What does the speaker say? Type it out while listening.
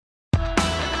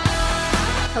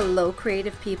Hello,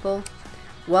 creative people.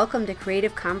 Welcome to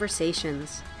Creative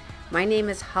Conversations. My name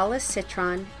is Hollis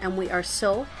Citron, and we are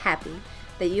so happy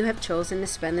that you have chosen to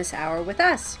spend this hour with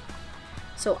us.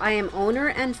 So I am owner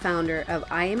and founder of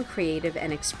I Am Creative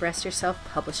and Express Yourself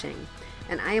Publishing,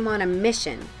 and I am on a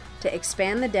mission to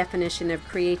expand the definition of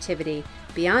creativity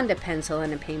beyond a pencil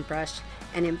and a paintbrush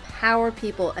and empower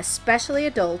people, especially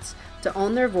adults, to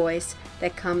own their voice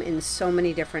that come in so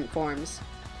many different forms.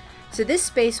 So this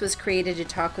space was created to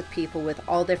talk with people with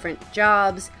all different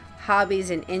jobs, hobbies,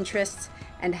 and interests,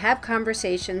 and have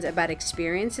conversations about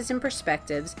experiences and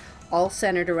perspectives, all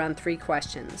centered around three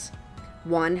questions.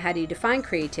 1, how do you define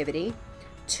creativity?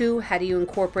 2, how do you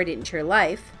incorporate it into your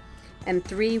life? And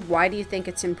 3, why do you think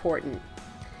it's important?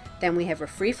 Then we have a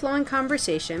free-flowing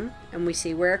conversation, and we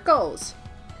see where it goes.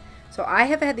 So I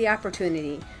have had the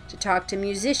opportunity to talk to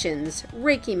musicians,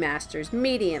 Reiki masters,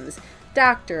 mediums,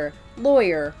 doctor,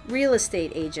 lawyer, real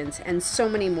estate agents, and so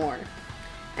many more.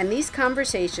 And these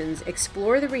conversations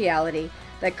explore the reality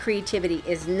that creativity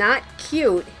is not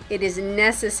cute, it is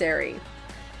necessary.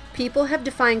 People have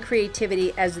defined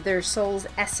creativity as their soul's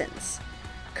essence,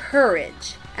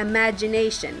 courage,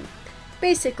 imagination,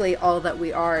 basically all that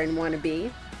we are and want to be.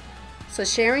 So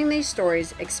sharing these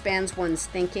stories expands one's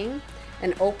thinking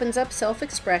and opens up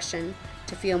self-expression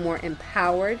to feel more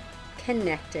empowered,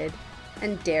 connected,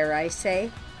 and dare I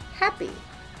say, happy.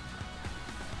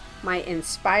 My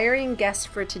inspiring guest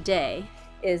for today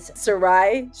is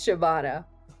Sarai Shabana.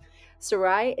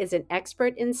 Sarai is an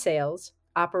expert in sales,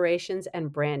 operations,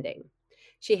 and branding.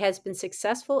 She has been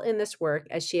successful in this work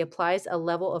as she applies a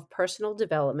level of personal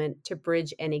development to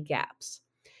bridge any gaps.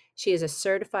 She is a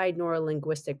certified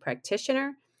neurolinguistic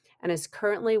practitioner and is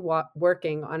currently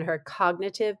working on her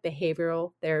cognitive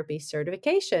behavioral therapy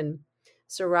certification.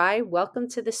 Sarai, welcome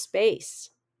to the space.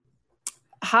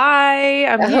 Hi,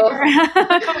 I'm here.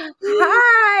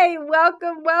 Hi,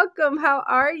 welcome. How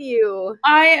are you?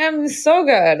 I am so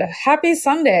good. Happy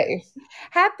Sunday.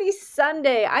 Happy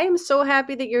Sunday. I am so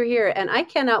happy that you're here, and I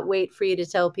cannot wait for you to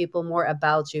tell people more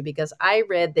about you because I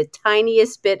read the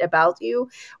tiniest bit about you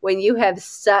when you have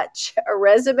such a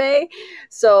resume.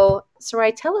 So,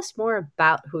 Sarai, tell us more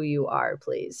about who you are,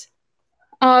 please.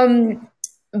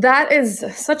 That is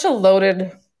such a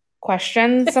loaded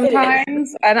question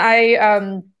sometimes, and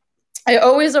I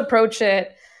always approach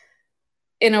it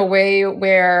in a way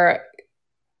where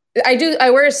I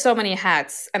wear so many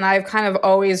hats, and I've kind of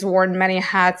always worn many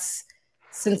hats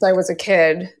since I was a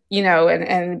kid,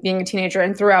 and being a teenager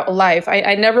and throughout life.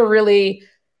 I never really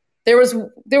there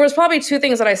was probably two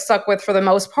things that I stuck with for the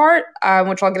most part,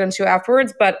 which I'll get into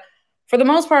afterwards. But for the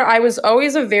most part, I was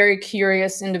always a very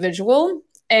curious individual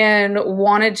and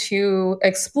wanted to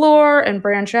explore and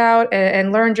branch out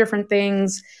and learn different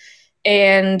things.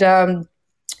 And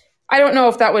I don't know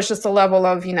if that was just a level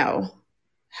of,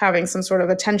 having some sort of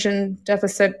attention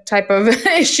deficit type of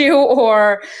issue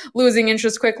or losing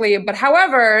interest quickly. But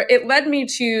however, it led me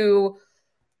to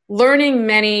learning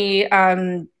many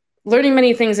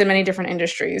things in many different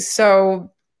industries.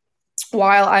 So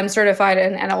while I'm certified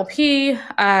in NLP,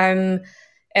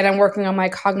 and I'm working on my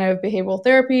cognitive behavioral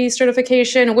therapy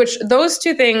certification, which those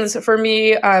two things for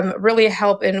me really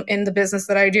help in the business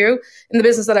that I do, in the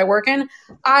business that I work in.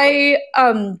 I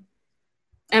am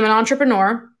an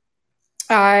entrepreneur.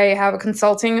 I have a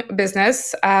consulting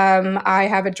business. I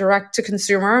have a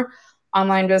direct-to-consumer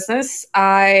online business.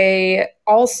 I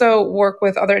also work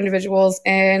with other individuals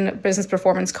in business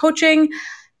performance coaching,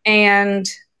 and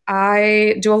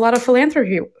I do a lot of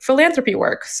philanthropy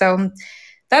work. So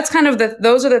that's kind of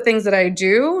those are the things that I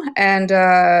do, and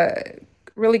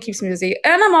really keeps me busy.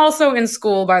 And I'm also in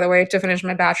school, by the way, to finish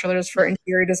my bachelor's for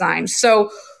interior design. So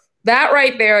that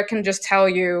right there can just tell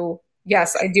you,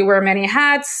 yes, I do wear many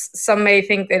hats. Some may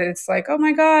think that it's like, oh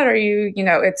my God, are you,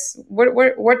 it's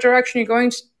what direction are you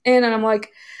going in? And I'm like,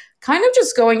 kind of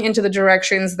just going into the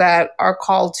directions that are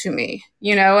called to me,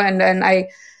 and I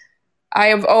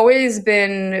have always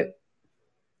been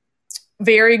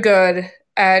very good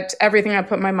at everything I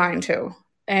put my mind to.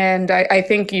 And I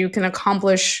think you can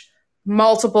accomplish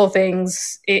multiple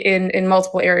things in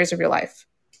multiple areas of your life.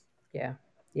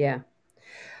 Yeah.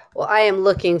 Well, I am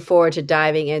looking forward to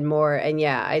diving in more. And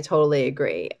yeah, I totally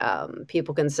agree.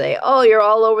 People can say, oh, you're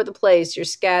all over the place. You're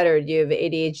scattered. You have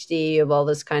ADHD. You have all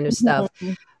this kind of stuff.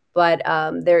 Mm-hmm. But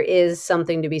there is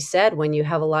something to be said when you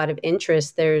have a lot of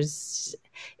interest.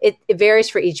 It varies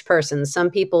for each person. Some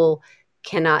people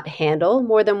cannot handle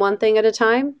more than one thing at a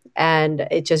time, and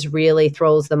it just really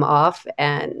throws them off,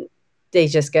 and they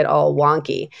just get all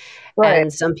wonky. Right.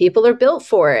 And some people are built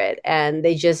for it, and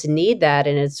they just need that,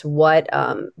 and it's what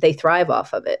they thrive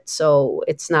off of it. So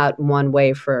it's not one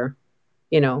way for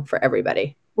for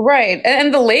everybody. Right.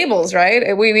 And the labels,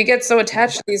 right? We get so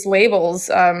attached to these labels,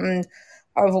 of,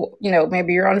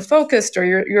 maybe you're unfocused, or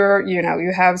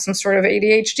you have some sort of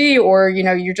ADHD, or,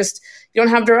 you don't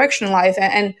have direction in life.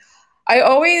 And I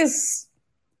always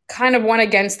kind of went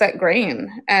against that grain,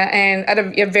 and at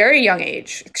a very young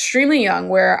age, extremely young,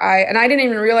 where I didn't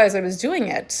even realize I was doing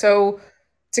it. So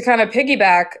to kind of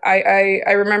piggyback,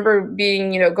 I remember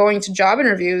being, going to job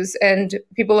interviews and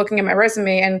people looking at my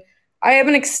resume, and I have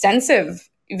an extensive,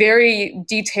 very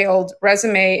detailed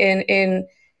resume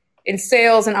in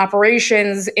sales and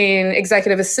operations, in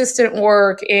executive assistant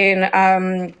work, in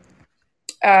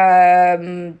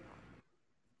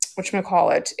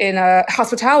whatchamacallit, in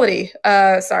hospitality.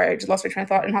 Sorry, I just lost my train of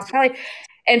thought. In hospitality.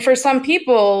 And for some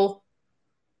people,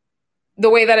 the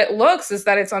way that it looks is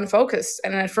that it's unfocused.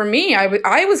 And then for me,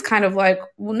 I was kind of like,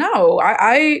 well, no,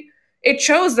 it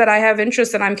shows that I have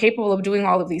interest and I'm capable of doing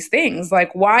all of these things.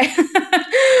 Like, why,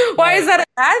 why is that a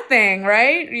bad thing?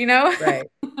 Right. Right.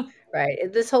 Right.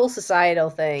 This whole societal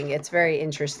thing, it's very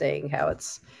interesting how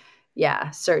it's,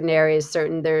 certain areas,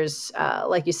 there's,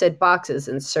 like you said, boxes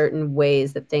and certain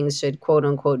ways that things should quote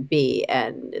unquote be.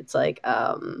 And it's like,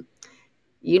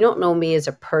 you don't know me as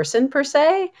a person per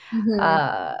se.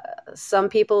 Some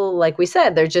people, like we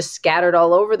said, they're just scattered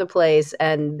all over the place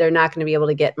and they're not going to be able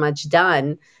to get much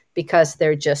done because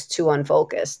they're just too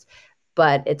unfocused.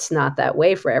 But it's not that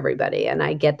way for everybody. And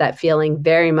I get that feeling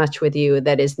very much with you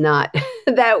that is not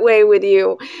that way with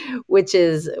you, which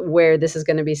is where this is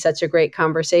going to be such a great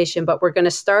conversation. But we're going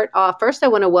to start off. First, I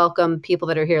want to welcome people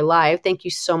that are here live. Thank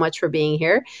you so much for being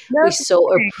here. We so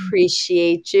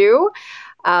appreciate you.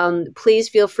 Please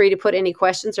feel free to put any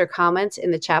questions or comments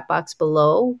in the chat box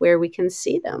below where we can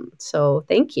see them. So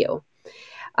thank you.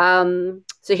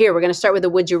 So here, we're going to start with a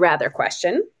would you rather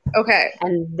question. Okay.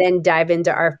 And then dive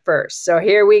into our first. So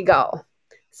here we go.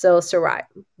 So Sarai,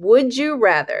 would you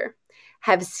rather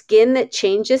have skin that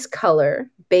changes color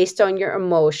based on your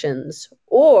emotions,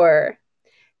 or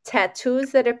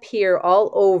tattoos that appear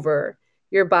all over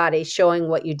your body showing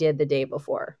what you did the day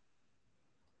before?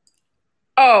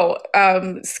 Oh,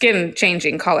 skin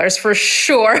changing colors for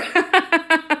sure.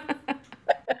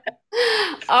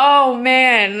 Oh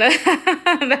man,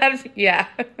 that's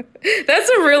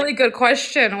a really good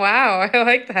question. Wow, I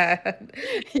like that.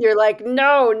 You're like,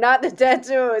 no, not the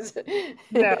tattoos.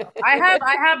 No, I have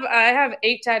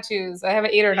 8 tattoos. I have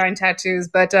 8 or 9 tattoos,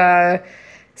 but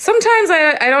sometimes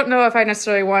I don't know if I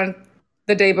necessarily want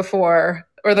the day before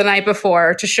or the night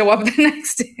before to show up the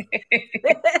next day.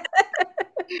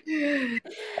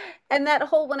 And that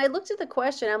whole, when I looked at the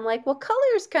question, I'm like, well, color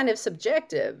is kind of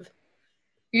subjective.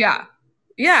 Yeah.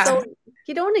 So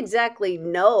you don't exactly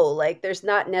know, like there's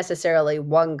not necessarily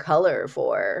one color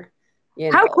for,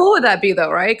 How cool would that be though,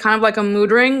 right? Kind of like a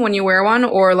mood ring when you wear one,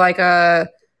 or like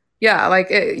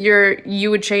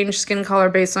you would change skin color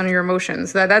based on your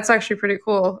emotions. That's actually pretty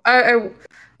cool. Oh.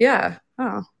 Yeah,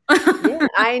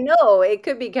 I know. It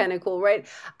could be kind of cool, right?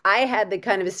 I had the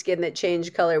kind of skin that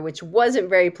changed color, which wasn't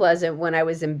very pleasant when I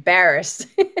was embarrassed.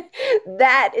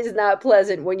 That is not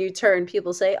pleasant when you turn.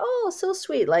 People say, oh, so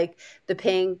sweet, like the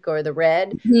pink or the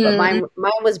red. But mine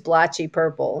was blotchy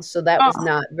purple. So that was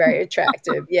not very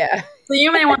attractive. Yeah. So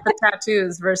you may want the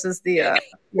tattoos versus the,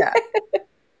 yeah.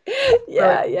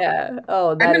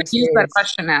 Oh, I'm going to use that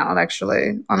question now,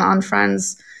 actually, on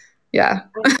Friends. Yeah.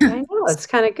 I know. It's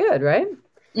kind of good, right?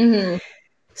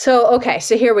 So, okay,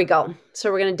 so here we go.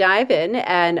 So we're going to dive in.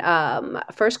 And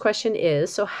first question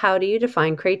is, so how do you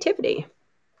define creativity?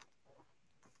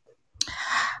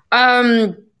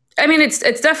 I mean,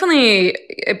 it's definitely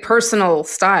a personal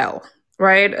style,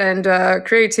 right? And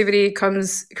creativity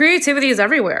is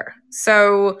everywhere.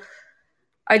 So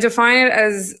I define it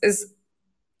as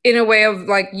in a way of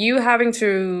like you having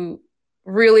to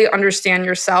really understand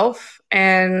yourself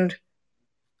and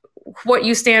what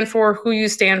you stand for, who you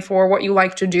stand for, what you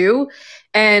like to do.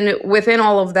 And within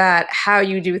all of that, how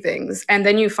you do things. And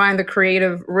then you find the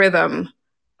creative rhythm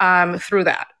through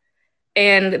that.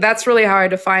 And that's really how I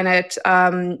define it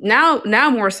now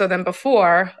more so than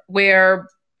before, where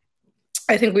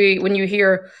I think when you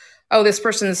hear, oh, this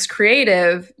person's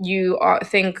creative, you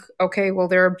think, okay, well,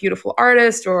 they're a beautiful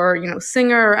artist or,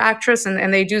 singer or actress,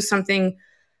 and they do something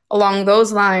along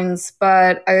those lines.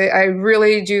 But I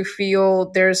really do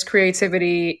feel there's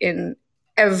creativity in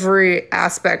every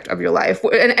aspect of your life.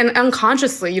 And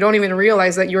unconsciously, you don't even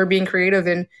realize that you're being creative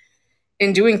in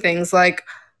doing things like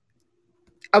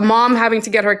a mom having to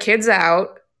get her kids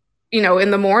out,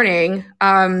 in the morning.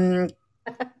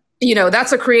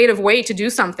 That's a creative way to do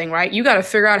something, right? You got to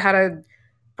figure out how to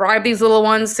bribe these little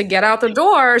ones to get out the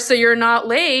door so you're not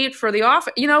late for the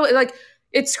office.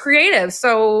 it's creative.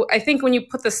 So I think when you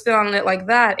put the spin on it like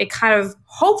that, it kind of,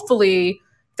 hopefully,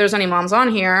 if there's any moms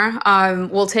on here,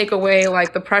 will take away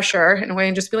like the pressure in a way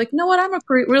and just be like, you know what, I'm a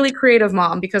really creative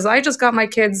mom because I just got my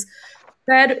kids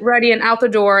fed, ready, and out the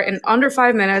door in under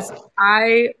 5 minutes.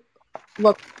 I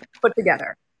look put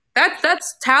together.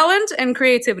 That's talent and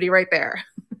creativity right there.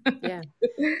 Yeah.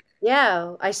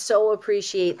 Yeah, I so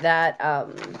appreciate that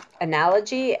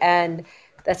analogy. And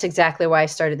that's exactly why I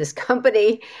started this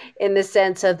company, in the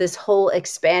sense of this whole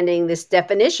expanding this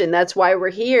definition. That's why we're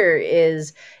here.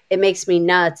 Is it makes me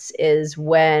nuts is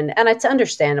when, and it's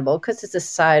understandable because it's a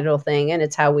societal thing and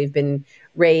it's how we've been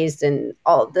raised and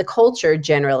all the culture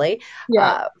generally.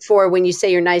 Yeah. For when you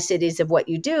say your niceties of what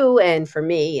you do, and for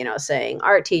me, saying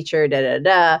art teacher, da da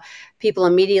da, people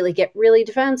immediately get really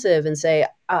defensive and say,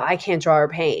 oh, I can't draw or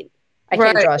paint. I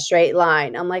can't draw a straight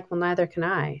line. I'm like, well, neither can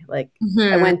I. Like,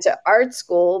 I went to art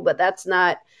school, but that's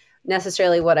not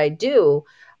necessarily what I do.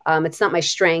 It's not my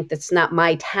strength. It's not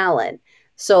my talent.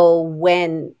 So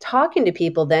when talking to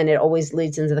people, then it always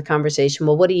leads into the conversation.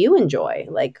 Well, what do you enjoy?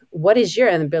 Like, what is your,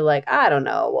 and they're like, I don't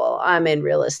know. Well, I'm in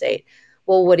real estate.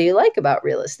 Well, what do you like about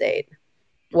real estate?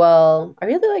 Well, I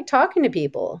really like talking to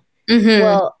people.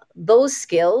 Well, those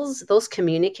skills, those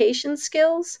communication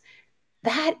skills,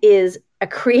 that's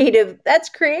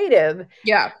creative.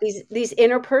 Yeah. These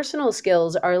interpersonal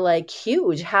skills are like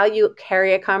huge. How you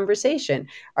carry a conversation.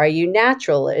 Are you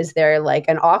natural? Is there like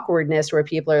an awkwardness where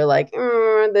people are like,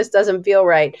 this doesn't feel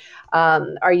right?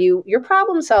 You're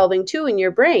problem solving too in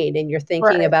your brain, and you're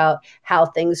thinking about how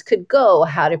things could go,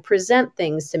 how to present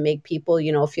things to make people,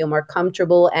 feel more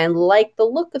comfortable and like the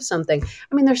look of something.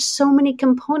 I mean, there's so many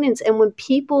components. And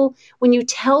when you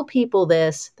tell people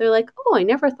this, they're like, oh, I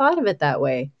never thought of it that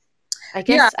way. I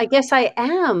guess I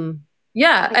am.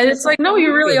 Yeah. And it's like, no,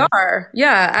 you really are.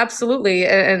 Yeah, absolutely.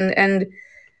 And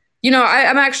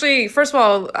I'm actually, first of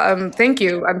all, thank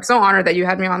you. I'm so honored that you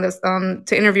had me on this, to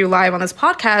interview live on this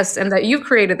podcast, and that you've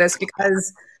created this,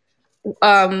 because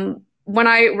when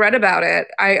I read about it,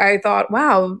 I thought,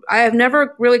 wow, I have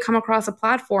never really come across a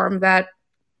platform that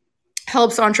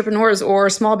helps entrepreneurs or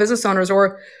small business owners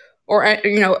or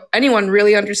anyone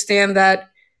really understand that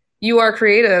you are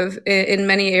creative in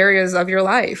many areas of your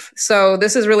life. So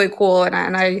this is really cool.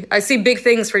 And I see big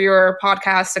things for your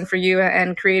podcast and for you,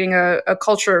 and creating a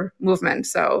culture movement.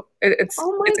 So it's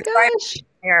gosh.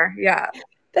 Here. Yeah.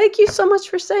 Thank you so much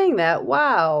for saying that.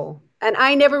 Wow. And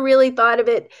I never really thought of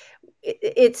it.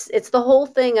 It's the whole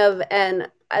thing of,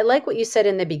 and I like what you said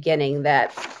in the beginning,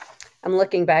 that I'm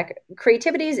looking back,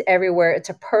 creativity is everywhere. It's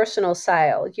a personal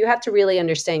style. You have to really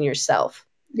understand yourself.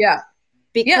 Yeah.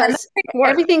 Because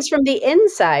everything's from the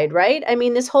inside, right? I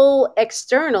mean, this whole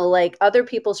external, like other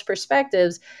people's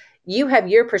perspectives, you have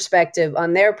your perspective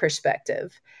on their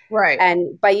perspective. Right.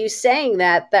 And by you saying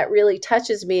that really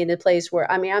touches me in a place where,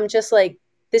 I'm just like,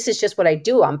 this is just what I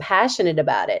do. I'm passionate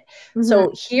about it.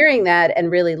 So hearing that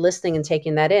and really listening and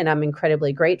taking that in, I'm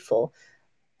incredibly grateful.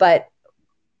 But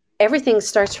everything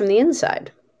starts from the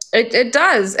inside. It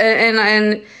does.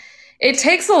 And it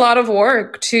takes a lot of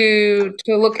work to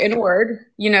look inward,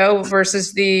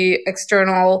 versus the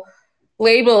external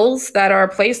labels that are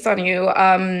placed on you.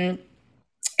 And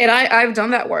I've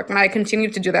done that work, and I continue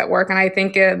to do that work. And I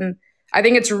think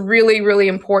it's really, really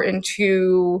important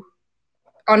to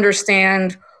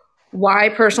understand why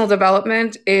personal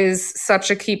development is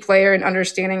such a key player in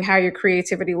understanding how your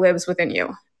creativity lives within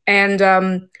you.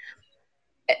 And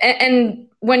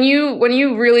when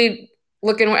you really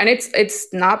look in, and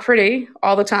it's not pretty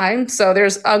all the time. So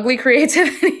there's ugly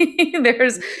creativity,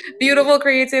 there's beautiful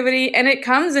creativity, and it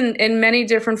comes in many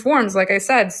different forms, like I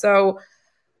said. So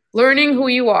learning who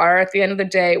you are at the end of the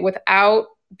day without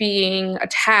being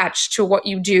attached to what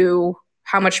you do,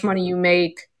 how much money you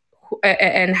make,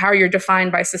 and how you're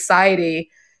defined by society,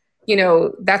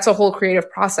 that's a whole creative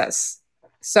process.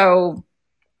 So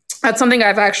that's something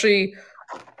I've actually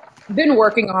been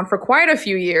working on for quite a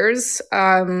few years,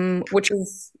 which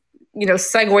is,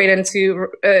 segued into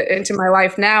my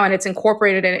life now, and it's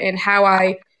incorporated in how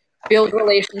I build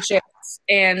relationships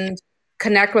and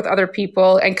connect with other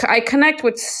people. And I connect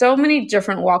with so many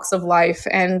different walks of life.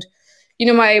 And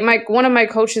one of my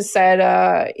coaches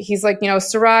said, he's like,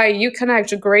 Sarai, you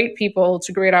connect great people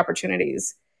to great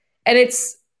opportunities, and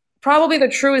it's probably the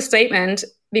truest statement,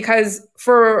 because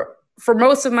for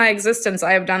most of my existence,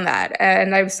 I have done that.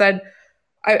 And I've said,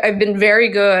 I've been very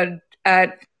good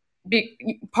at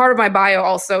part of my bio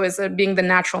also is being the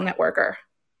natural networker,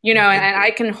 and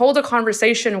I can hold a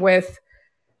conversation with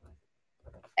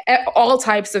all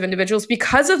types of individuals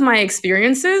because of my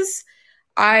experiences,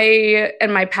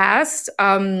 and my past.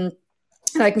 And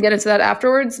I can get into that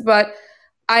afterwards, but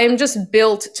I am just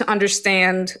built to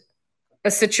understand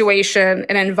a situation,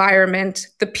 an environment,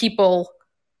 the people,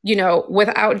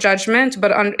 without judgment,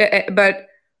 but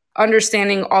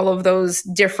understanding all of those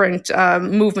different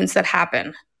movements that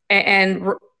happen,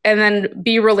 and then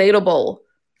be relatable.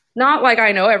 Not like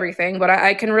I know everything, but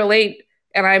I can relate,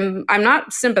 and I'm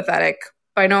not sympathetic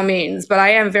by no means, but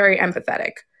I am very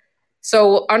empathetic.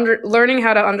 So learning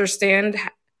how to understand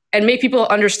and make people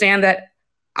understand that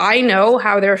I know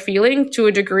how they're feeling to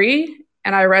a degree,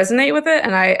 and I resonate with it,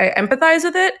 and I empathize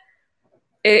with it,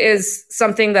 is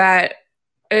something that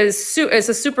is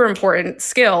a super important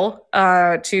skill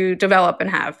to develop and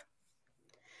have.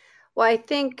 Well, I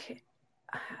think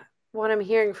what I'm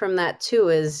hearing from that too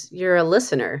is you're a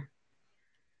listener.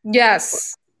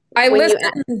 Yes. I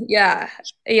listen. Yeah.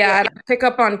 And I pick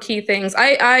up on key things.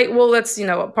 Well, that's,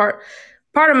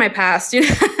 part of my past,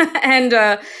 and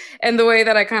the way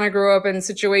that I kind of grew up in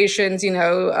situations,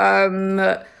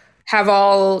 have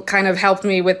all kind of helped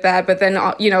me with that. But then,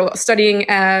 studying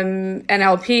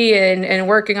NLP and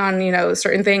working on,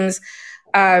 certain things,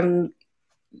 I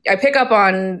pick up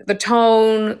on the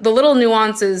tone, the little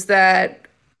nuances that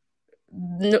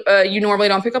you normally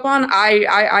don't pick up on.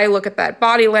 I look at that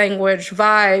body language,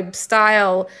 vibe,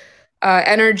 style,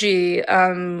 energy.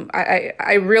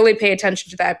 I really pay attention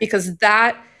to that, because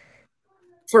that,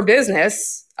 for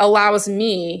business, allows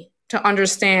me to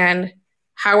understand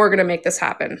how we're going to make this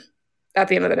happen at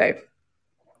the end of the day.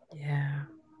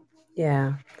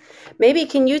 Yeah. Maybe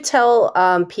can you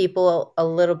tell people a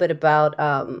little bit about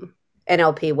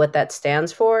NLP, what that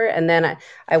stands for? And then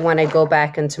I want to go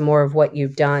back into more of what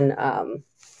you've done,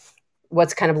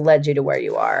 what's kind of led you to where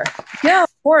you are. Yeah,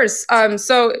 of course.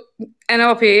 So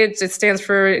NLP, it stands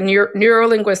for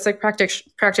Neuro-Linguistic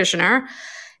Practitioner.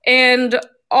 And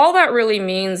all that really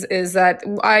means is that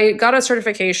I got a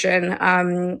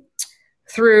certification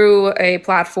through a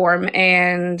platform,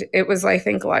 and it was, I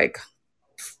think, like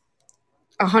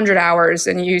 100 hours,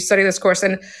 and you study this course.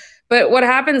 But what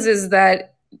happens is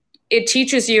that it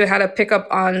teaches you how to pick up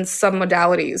on some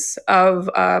modalities of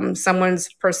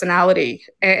someone's personality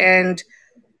and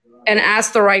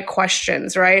ask the right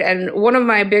questions, right? And one of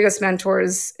my biggest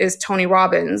mentors is Tony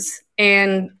Robbins,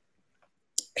 and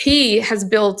he has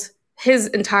built his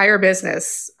entire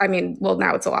business. I mean, well,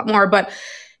 now it's a lot more, but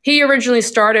he originally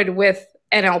started with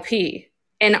NLP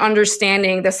and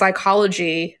understanding the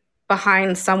psychology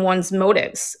behind someone's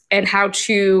motives and how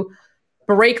to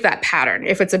break that pattern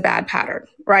if it's a bad pattern,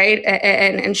 right?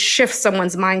 And shift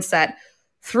someone's mindset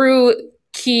through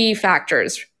key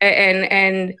factors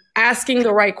and asking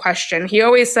the right question. He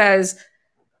always says,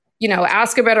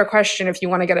 ask a better question if you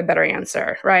want to get a better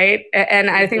answer, right? And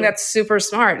I think that's super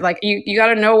smart. Like you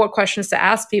got to know what questions to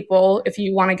ask people if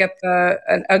you want to get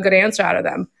a good answer out of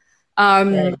them.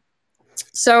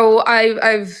 So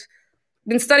I've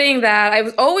been studying that. I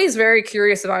was always very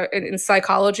curious about in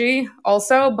psychology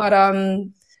also, but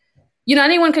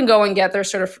anyone can go and get their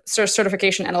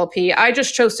certification NLP. I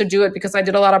just chose to do it because I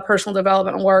did a lot of personal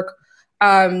development work,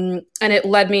 and it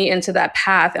led me into that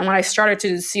path. And when I started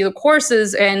to see the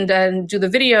courses and do the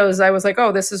videos, I was like,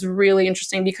 oh, this is really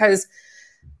interesting, because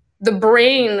the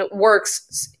brain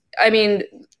works. I mean,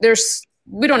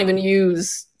 we don't even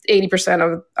use 80%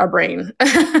 of our brain,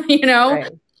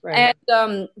 Right.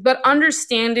 And but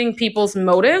understanding people's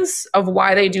motives of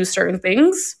why they do certain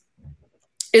things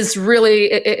is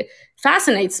really it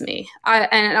fascinates me.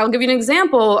 And I'll give you an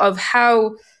example of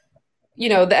how the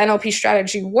NLP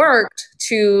strategy worked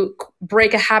to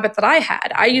break a habit that I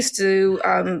had. I used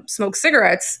to smoke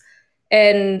cigarettes,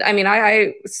 and I mean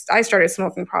I started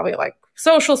smoking probably like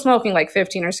social smoking like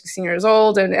 15 or 16 years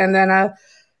old, and then I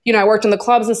worked in the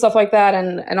clubs and stuff like that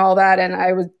and all that, and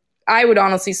I would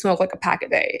honestly smoke like a pack a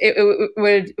day. It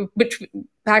would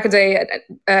pack a day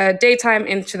at daytime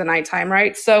into the nighttime,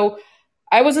 right? So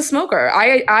I was a smoker.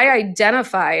 I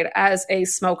identified as a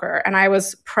smoker, and I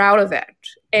was proud of it.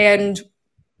 And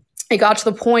it got to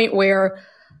the point where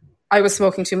I was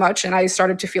smoking too much, and I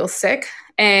started to feel sick.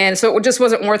 And so it just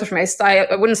wasn't worth it for me.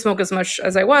 I wouldn't smoke as much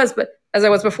as I was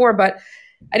before, but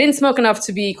I didn't smoke enough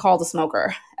to be called a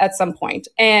smoker at some point.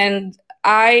 And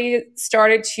I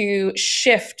started to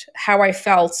shift how I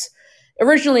felt.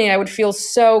 Originally, I would feel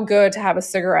so good to have a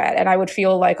cigarette, and I would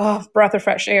feel like, oh, breath of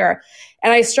fresh air.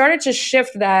 And I started to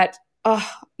shift that, oh,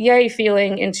 yay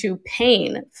feeling into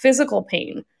pain, physical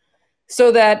pain.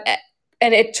 So that,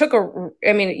 and it took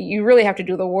you really have to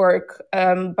do the work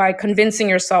by convincing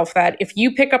yourself that if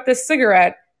you pick up this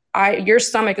cigarette, your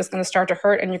stomach is going to start to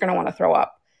hurt and you're going to want to throw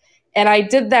up. And I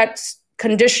did that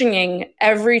conditioning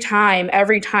every time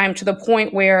to the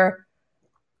point where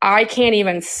I can't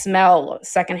even smell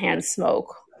secondhand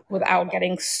smoke. without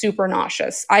getting super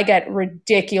nauseous. I get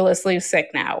ridiculously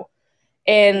sick now.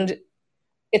 And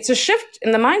it's a shift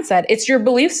in the mindset. It's your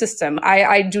belief system.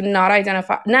 I do not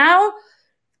identify. Now,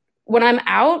 when I'm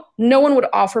out, no one would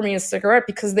offer me a cigarette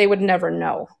because they would never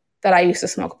know that I used to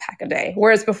smoke a pack a day.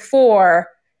 Whereas before,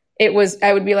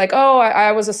 I would be like, oh,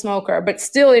 I was a smoker. But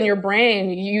still in your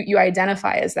brain, you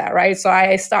identify as that, right? So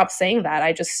I stopped saying that.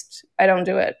 I don't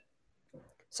do it.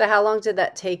 So how long did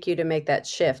that take you to make that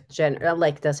shift?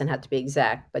 Like, doesn't have to be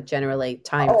exact, but generally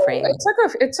time frame.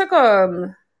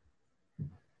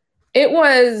 It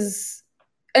was,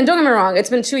 and don't get me wrong, it's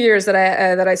been 2 years that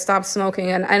I stopped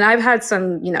smoking, and I've had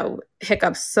some,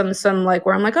 hiccups, some like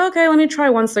where I'm like, okay, let me try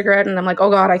one cigarette, and I'm like, oh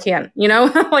God, I can't,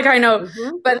 like I know,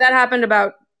 but that happened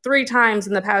about 3 times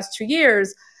in the past 2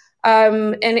 years,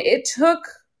 and it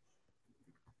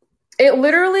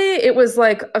was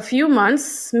like a few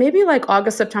months, maybe like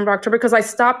August, September, October, because I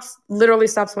literally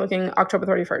stopped smoking October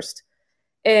 31st.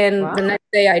 And wow. The next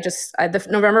day the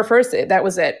November 1st, that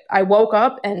was it. I woke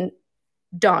up and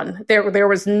done. There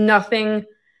was nothing.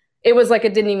 It was like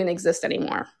it didn't even exist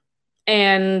anymore.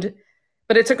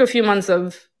 But it took a few months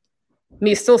of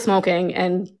me still smoking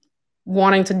and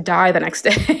wanting to die the next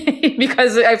day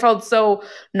because I felt so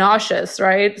nauseous,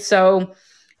 right? So,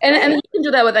 and you can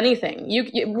do that with anything.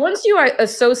 Once you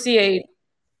associate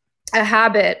a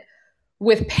habit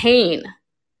with pain,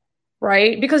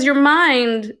 right? Because your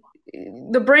mind,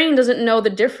 the brain doesn't know the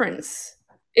difference.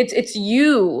 It's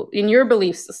you in your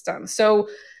belief system. So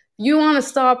you want to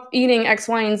stop eating X,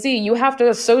 Y, and Z. You have to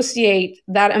associate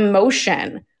that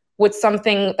emotion with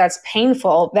something that's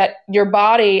painful, that your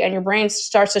body and your brain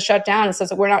starts to shut down and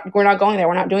says, we're not going there.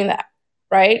 We're not doing that.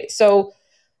 Right. So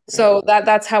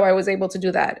that's how I was able to do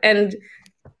that. And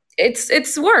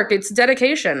it's work, it's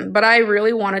dedication, but I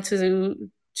really wanted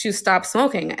to stop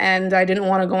smoking, and I didn't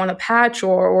want to go on a patch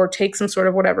or take some sort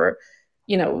of whatever,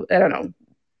 I don't know,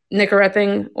 Nicorette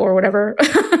thing or whatever.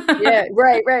 Yeah,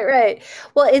 right.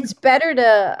 Well, it's better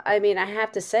to, I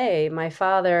have to say, my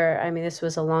father, this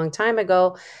was a long time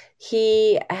ago.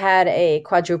 He had a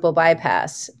quadruple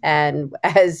bypass. And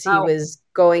as he was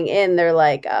going in, they're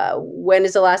like, when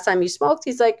is the last time you smoked?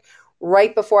 He's like,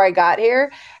 right before I got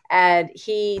here. And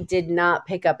he did not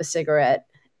pick up a cigarette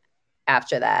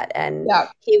after that. And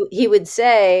he would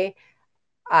say,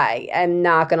 I am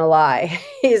not going to lie.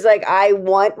 He's like, I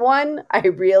want one. I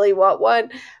really want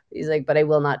one. He's like, but I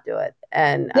will not do it.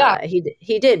 And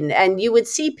he didn't. And you would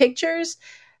see pictures.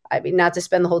 Not to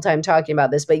spend the whole time talking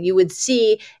about this, but you would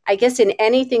see, I guess, in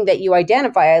anything that you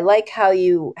identify. I like how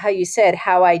you said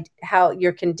how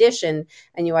you're conditioned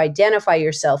and you identify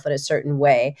yourself in a certain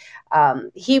way.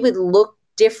 He would look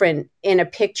different in a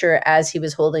picture as he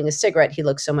was holding a cigarette. He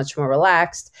looked so much more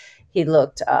relaxed. He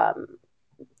looked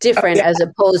different as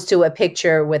opposed to a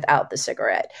picture without the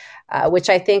cigarette, which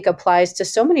I think applies to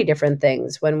so many different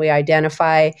things. When we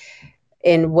identify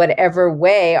in whatever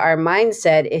way our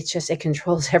mindset, it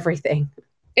controls everything.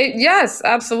 Yes,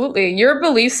 absolutely. Your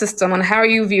belief system on how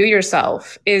you view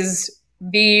yourself is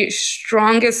the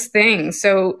strongest thing.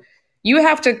 So you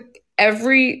have to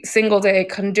every single day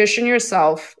condition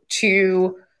yourself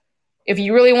to, if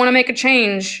you really want to make a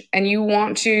change and you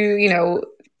want to,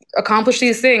 accomplish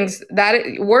these things, that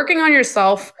working on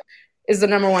yourself is the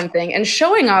number one thing, and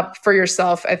showing up for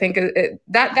yourself. I think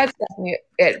that's definitely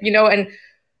it, and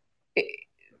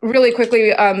really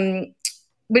quickly,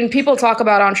 when people talk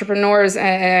about entrepreneurs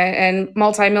and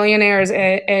multimillionaires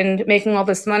and making all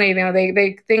this money,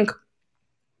 they think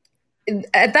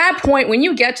at that point, when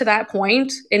you get to that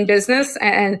point in business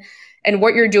and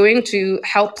what you're doing to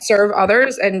help serve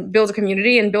others and build a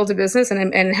community and build a business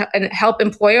and help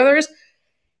employ others,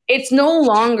 it's no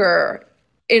longer,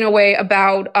 in a way,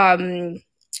 about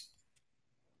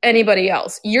anybody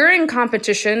else. You're in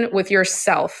competition with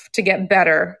yourself to get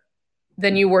better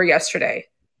than you were yesterday.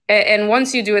 And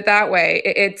once you do it that way,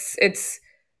 it's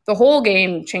the whole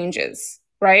game changes,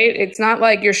 right? It's not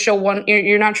like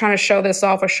you're not trying to show this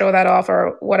off or show that off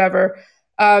or whatever.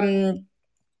 You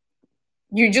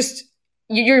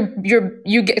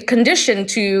get conditioned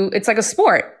to, it's like a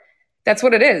sport. That's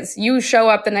what it is. You show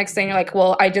up the next day and you're like,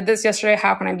 well, I did this yesterday.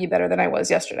 How can I be better than I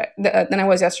was yesterday?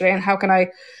 And how can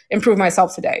I improve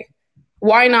myself today?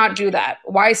 Why not do that?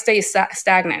 Why stay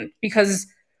stagnant? Because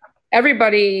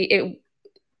the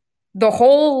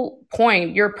whole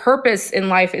point, your purpose in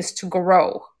life is to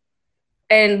grow.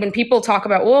 And when people talk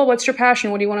about, well, what's your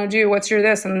passion? What do you want to do? What's your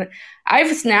this? And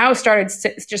I've now started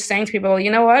just saying to people,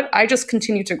 you know what? I just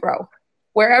continue to grow.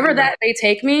 Wherever that they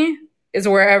take me is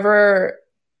wherever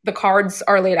the cards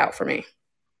are laid out for me.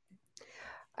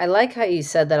 I like how you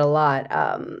said that a lot,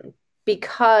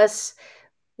 because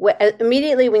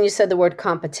Immediately when you said the word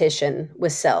competition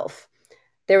with self,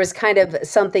 there was kind of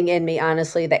something in me,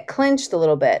 honestly, that clinched a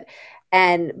little bit.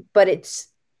 But it's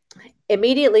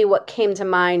immediately what came to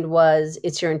mind was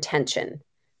it's your intention.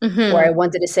 Or I Mm-hmm.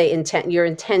 wanted to say your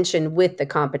intention with the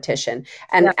competition.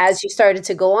 And Yes. as you started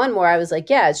to go on more, I was like,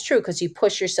 yeah, it's true, because you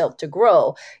push yourself to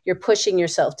grow. You're pushing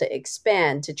yourself to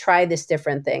expand, to try this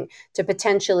different thing, to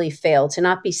potentially fail, to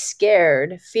not be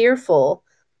scared, fearful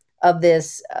of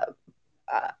this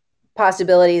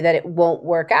possibility that it won't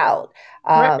work out.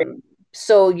 Right.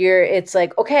 So it's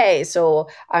like, okay, so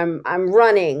I'm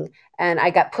running and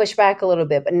I got pushed back a little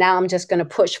bit, but now I'm just going to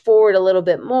push forward a little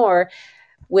bit more,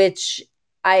 which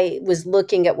I was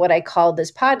looking at what I called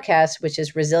this podcast, which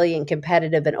is resilient,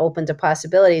 competitive, and open to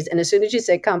possibilities. And as soon as you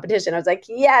said competition, I was like,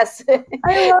 yes.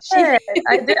 I love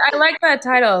it. I like that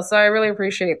title, so I really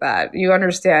appreciate that. You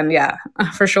understand, yeah,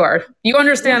 for sure. You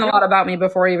understand a lot about me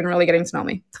before even really getting to know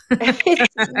me.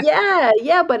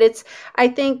 Yeah, but I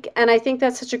think, and I think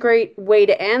that's such a great way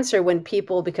to answer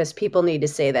because people need to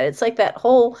say that. It's like that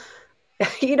whole,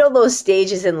 those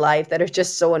stages in life that are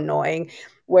just so annoying,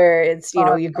 where it's,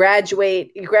 Uh, you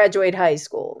graduate high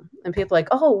school and people are like,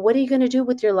 oh, what are you going to do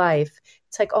with your life?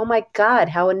 It's like, oh my God,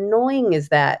 how annoying is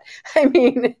that? I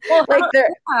mean, well, like there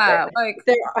yeah, like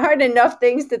there aren't enough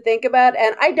things to think about,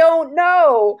 and I don't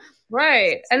know.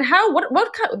 right. And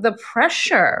what kind the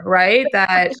pressure, right?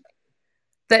 That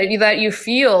you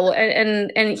feel,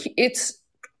 and it's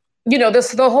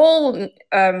this the whole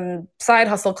side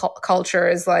hustle culture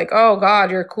is like, oh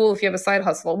God, you're cool if you have a side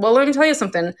hustle. Well, let me tell you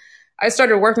something. I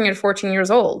started working at 14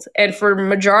 years old, and for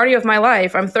majority of my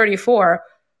life, I'm 34.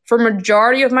 For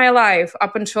majority of my life,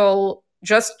 up until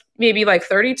just maybe like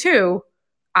 32,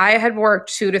 I had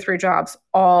worked 2 to 3 jobs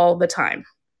all the time.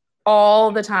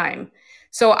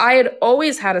 So I had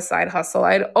always had a side hustle.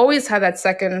 I had always had that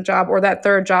second job or that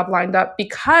third job lined up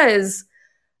because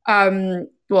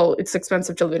well, it's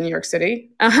expensive to live in New York City.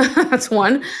 That's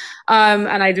one.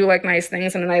 And I do like nice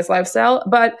things and a nice lifestyle.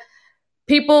 But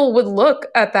people would look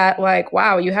at that like,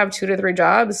 wow, you have 2 to 3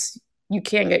 jobs. You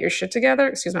can't get your shit together.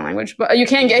 Excuse my language, but you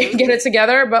can't get it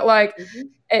together. But like,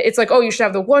 it's like, oh, you should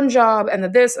have the one job and the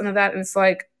this and the that. And it's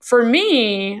like, for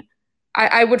me,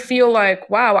 I would feel like,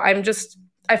 wow,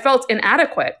 I felt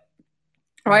inadequate,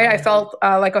 right? I felt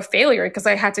like a failure because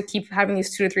I had to keep having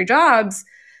these 2 to 3 jobs.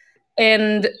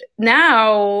 And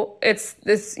now it's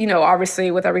this,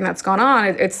 obviously with everything that's gone on,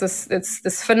 it's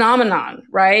this phenomenon,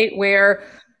 right? Where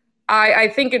I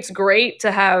think it's great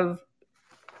to have,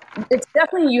 it's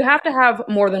definitely, you have to have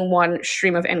more than one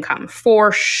stream of income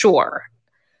for sure.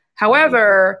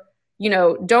 However,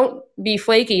 don't be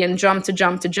flaky and jump to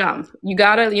jump to jump. You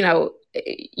gotta,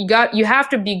 you have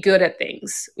to be good at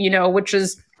things, which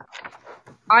is,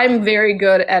 I'm very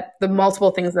good at the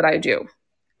multiple things that I do.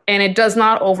 And it does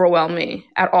not overwhelm me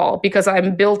at all because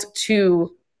I'm built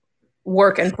to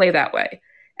work and play that way.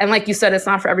 And like you said, it's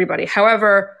not for everybody.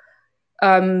 However,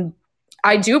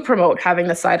 I do promote having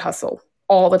the side hustle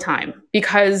all the time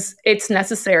because it's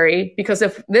necessary. Because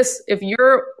if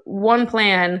your one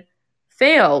plan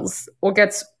fails or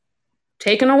gets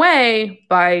taken away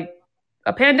by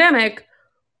a pandemic,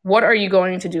 what are you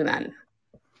going to do then?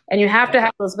 And you have to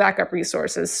have those backup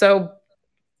resources. So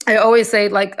I always say,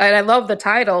 like, and I love the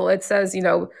title. It says,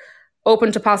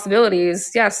 open to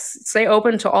possibilities. Yes, stay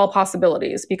open to all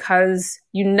possibilities because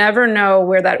you never know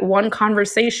where that one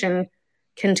conversation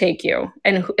can take you,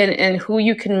 and who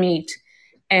you can meet,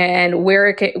 and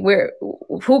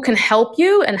who can help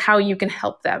you, and how you can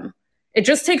help them. It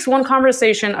just takes one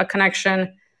conversation, a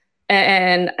connection,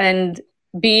 and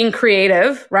being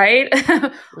creative, right,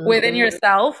 within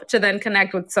yourself to then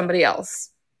connect with somebody else.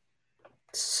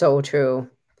 So true.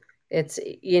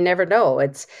 You never know.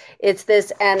 It's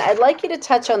this, and I'd like you to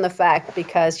touch on the fact,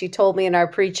 because you told me in our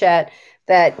pre-chat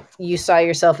that you saw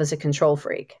yourself as a control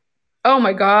freak. Oh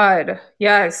my God.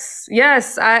 Yes.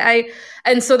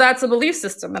 And so that's a belief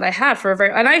system that I had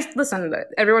and I listen,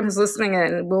 everyone who's listening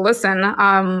and will listen.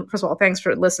 First of all, thanks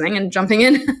for listening and jumping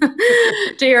in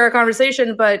to hear our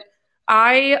conversation. But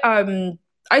I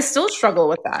still struggle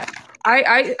with that.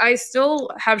 I still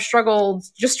have struggled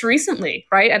just recently.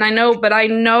 Right. And I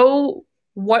know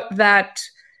what that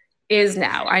is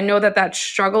now. I know that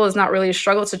struggle is not really a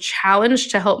struggle. It's a challenge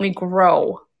to help me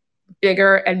grow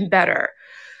bigger and better.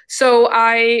 So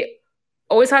I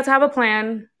always had to have a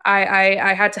plan.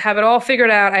 I had to have it all figured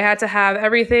out. I had to have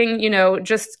everything,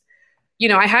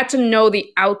 I had to know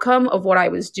the outcome of what I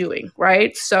was doing,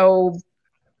 right? So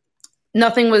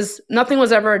nothing was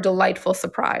ever a delightful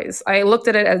surprise. I looked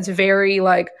at it as very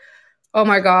like, oh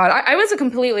my God. I was a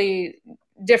completely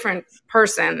different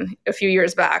person a few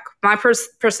years back. My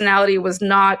personality was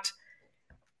not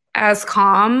as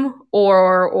calm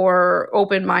or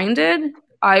open-minded.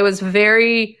 I was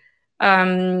very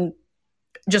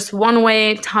just one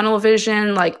way, tunnel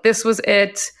vision, like this was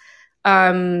it.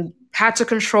 Had to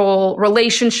control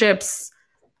relationships,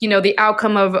 the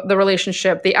outcome of the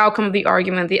relationship, the outcome of the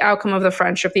argument, the outcome of the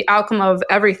friendship, the outcome of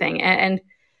everything. And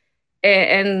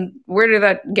where did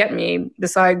that get me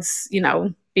besides,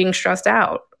 being stressed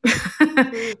out?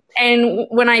 And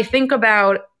when I think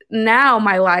about now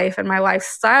my life and my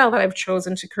lifestyle that I've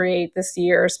chosen to create this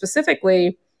year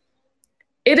specifically,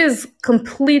 it is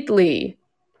completely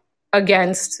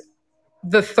against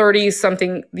the 30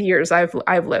 something years I've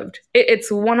lived.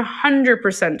 It's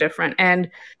 100% different.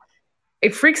 And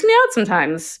it freaks me out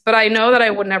sometimes, but I know that I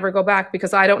would never go back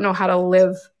because I don't know how to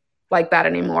live like that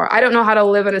anymore. I don't know how to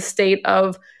live in a state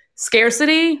of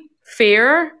scarcity,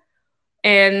 fear,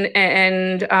 and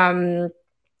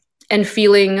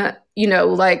feeling,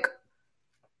 like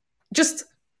just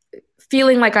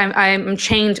feeling like I'm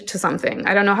chained to something.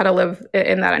 I don't know how to live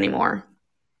in that anymore.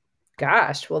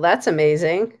 Gosh, well, that's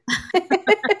amazing.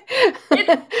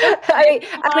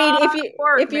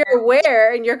 If you're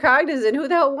aware and you're cognizant, who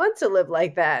the hell wants to live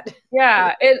like that?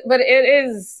 Yeah, but it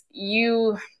is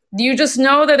you just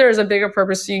know that there's a bigger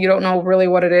purpose to you. You don't know really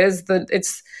what it is.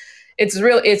 It's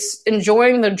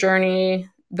enjoying the journey,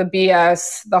 the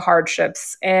BS, the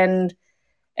hardships, and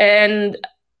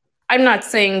I'm not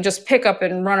saying just pick up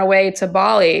and run away to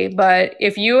Bali, but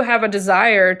if you have a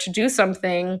desire to do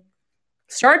something,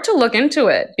 start to look into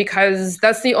it, because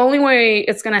that's the only way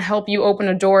it's going to help you open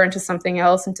a door into something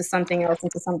else, into something else,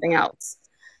 into something else.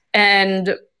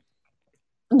 And,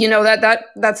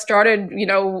 that started,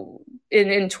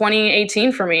 in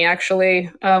 2018 for me,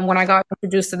 actually, when I got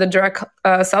introduced to the direct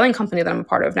selling company that I'm a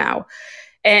part of now.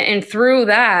 And through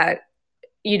that,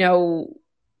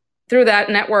 through that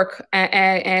network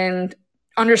and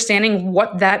understanding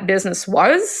what that business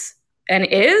was and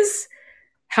is,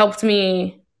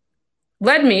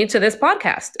 led me to this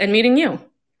podcast and meeting you.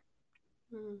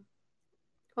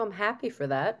 Well, I'm happy for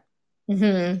that.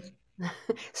 Mm-hmm.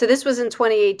 So this was in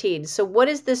 2018. So what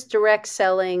is this direct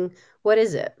selling? What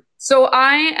is it? So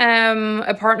I am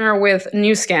a partner with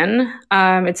Nu Skin.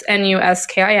 It's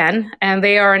NUSKIN, and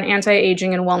they are an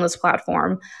anti-aging and wellness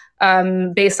platform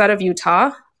based out of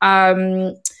Utah.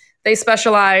 They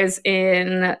specialize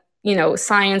in,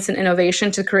 science and innovation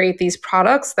to create these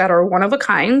products that are one of a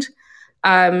kind.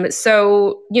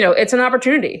 So, it's an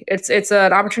opportunity. It's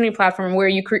an opportunity platform where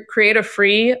you create a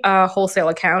free wholesale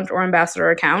account or ambassador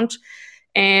account,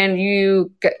 and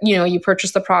you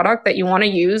purchase the product that you want to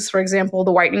use. For example,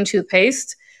 the whitening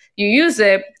toothpaste. You use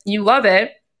it, you love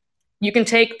it. You can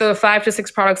take the 5 to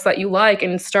 6 products that you like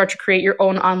and start to create your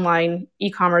own online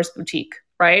e-commerce boutique,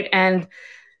 right? And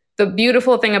the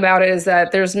beautiful thing about it is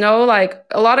that there's no,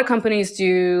 a lot of companies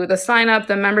do the sign up,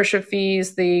 the membership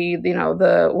fees, the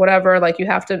whatever, you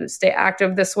have to stay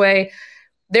active this way.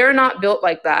 They're not built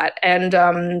like that.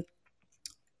 And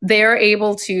they're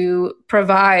able to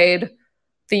provide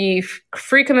the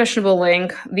free commissionable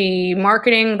link, the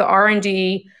marketing, the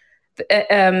R&D,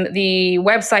 the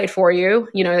website for you,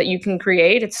 that you can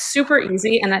create. It's super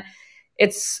easy. And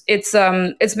it's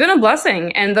been a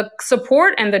blessing, and the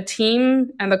support and the team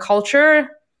and the culture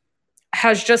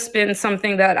has just been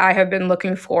something that I have been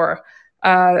looking for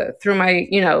through my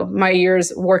my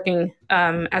years working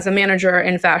as a manager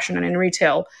in fashion and in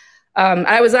retail.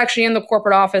 I was actually in the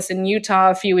corporate office in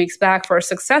Utah a few weeks back for a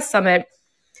Success Summit,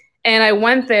 and I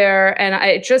went there, and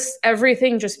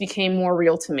everything just became more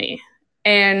real to me.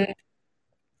 And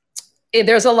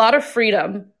there's a lot of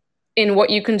freedom in what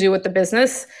you can do with the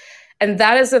business. And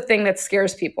that is the thing that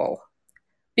scares people,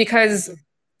 because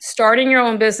starting your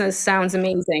own business sounds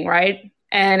amazing, right?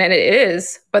 And it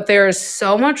is, but there's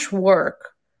so much work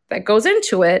that goes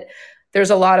into it. There's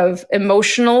a lot of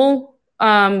emotional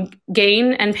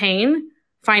gain and pain,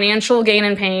 financial gain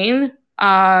and pain,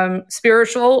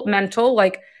 spiritual, mental.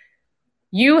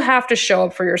 You have to show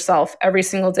up for yourself every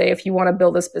single day if you want to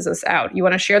build this business out. You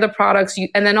want to share the products.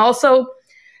 And then also,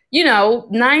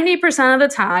 90% of the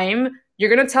time, you're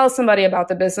going to tell somebody about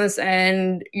the business,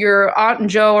 and your Aunt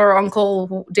Joe or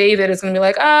Uncle David is going to be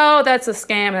like, oh, that's a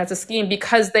scam, that's a scheme,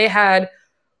 because they had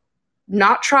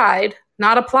not tried,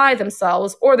 not applied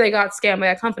themselves, or they got scammed by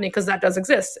a company, because that does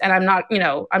exist. And I'm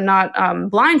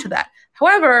not blind to that.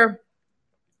 However,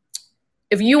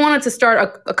 if you wanted to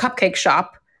start a cupcake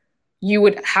shop, you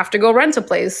would have to go rent a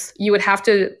place. You would have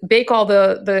to bake all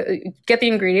get the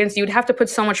ingredients. You would have to put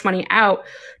so much money out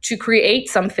to create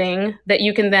something that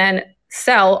you can then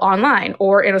sell online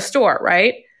or in a store,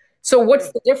 right? So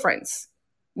what's the difference?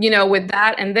 with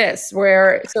that and this,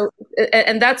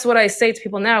 and that's what I say to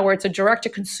people now, where it's a direct to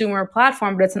consumer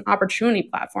platform, but it's an opportunity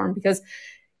platform, because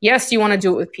yes, you want to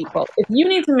do it with people. If you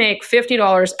need to make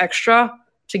 $50 extra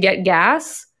to get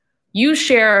gas, you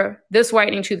share this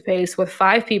whitening toothpaste with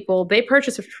 5 people, they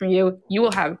purchase it from you, you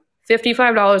will have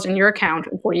 $55 in your account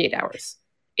in 48 hours.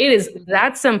 It is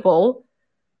that simple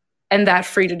and that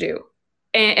free to do.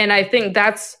 And I think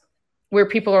that's where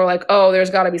people are like, oh, there's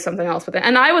got to be something else with it.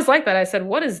 And I was like that. I said,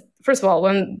 first of all,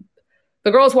 when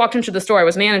the girls walked into the store I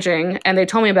was managing and they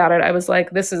told me about it, I was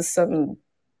like, this is some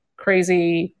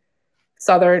crazy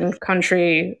Southern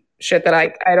country shit that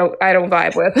I don't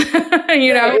vibe with,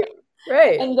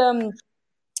 Right. And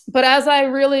but as I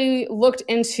really looked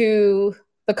into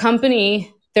the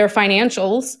company, their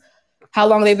financials, how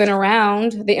long they've been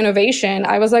around, the innovation,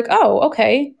 I was like, oh,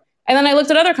 okay. And then I looked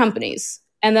at other companies,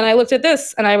 and then I looked at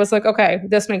this, and I was like, okay,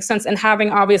 this makes sense. And having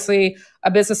obviously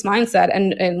a business mindset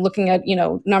and looking at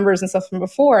numbers and stuff from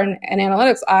before and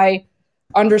analytics, I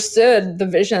understood the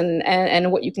vision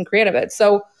and what you can create of it.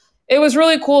 So it was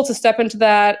really cool to step into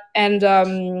that.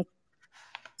 And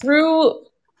through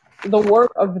the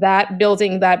work of that,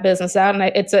 building that business out, and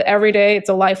it's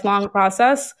a lifelong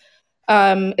process.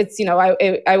 I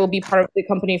will be part of the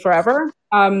company forever.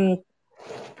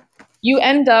 You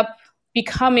end up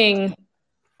becoming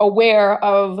aware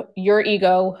of your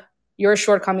ego, your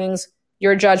shortcomings,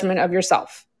 your judgment of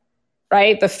yourself,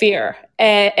 right? The fear.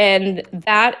 And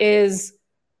that is,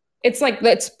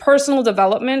 it's personal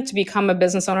development to become a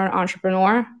business owner and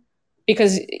entrepreneur,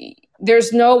 because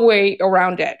there's no way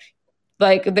around it.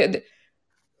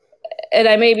 And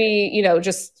I may be,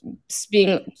 just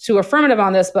being too affirmative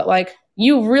on this, but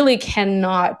you really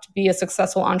cannot be a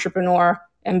successful entrepreneur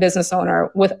and business owner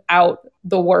without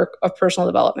the work of personal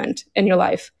development in your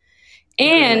life.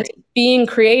 And being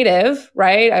creative,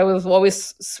 right? I was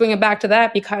always swinging back to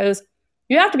that, because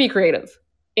you have to be creative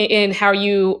in how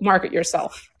you market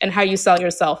yourself and how you sell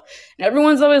yourself. And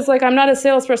everyone's always like, I'm not a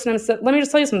salesperson. Let me just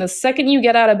tell you something. The second you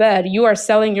get out of bed, you are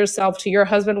selling yourself to your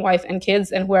husband, wife, and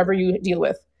kids, and whoever you deal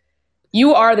with.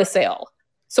 You are the sale.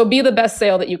 So be the best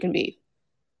sale that you can be.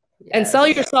 Yes. And sell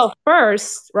yourself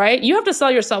first, right? You have to sell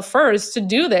yourself first to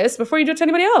do this before you do it to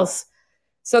anybody else.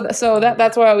 So that's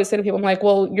what I always say to people. I'm like,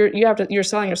 well, you're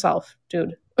selling yourself,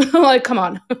 dude. Come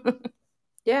on.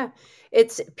 Yeah.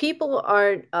 It's people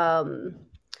aren't,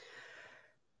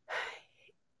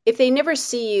 if they never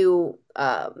see you,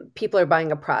 people are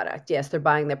buying a product. Yes, they're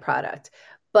buying the product.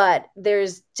 But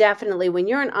there's definitely, when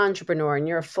you're an entrepreneur and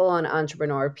you're a full-on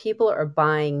entrepreneur, people are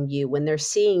buying you. When they're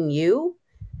seeing you,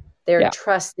 they're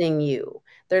trusting you.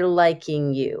 They're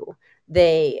liking you.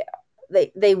 They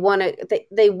want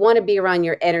to be around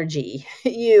your energy,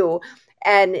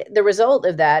 and the result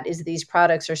of that is these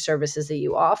products or services that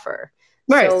you offer.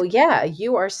 Right. So yeah,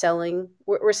 you are selling.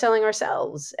 We're selling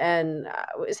ourselves. And I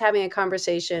was having a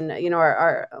conversation.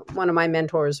 Our one of my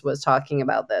mentors was talking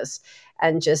about this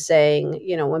and just saying,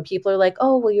 when people are like,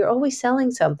 "Oh, well, you're always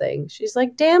selling something," she's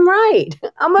like, "Damn right,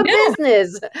 I'm a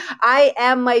business. I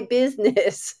am my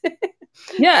business."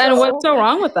 Yeah, and what's so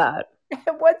wrong with that?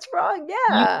 What's wrong?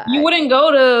 Yeah, you wouldn't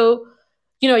go to.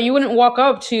 You wouldn't walk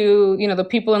up to, the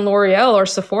people in L'Oreal or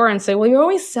Sephora and say, well, you're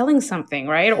always selling something,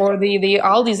 right? Or the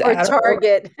Aldi's or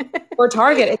Target. Or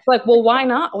Target. It's like, well, why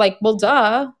not? Well,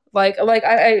 duh.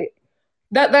 I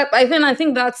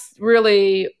think that's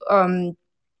really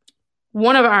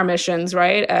one of our missions,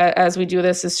 right? As we do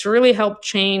this, is to really help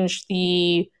change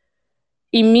the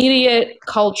immediate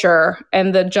culture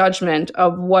and the judgment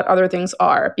of what other things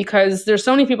are. Because there's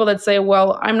so many people that say,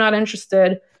 well, I'm not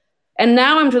interested. And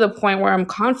now I'm to the point where I'm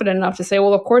confident enough to say,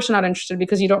 well, of course you're not interested,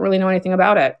 because you don't really know anything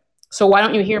about it. So why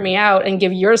don't you hear me out and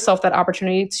give yourself that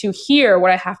opportunity to hear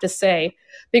what I have to say?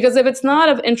 Because if it's not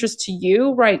of interest to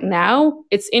you right now,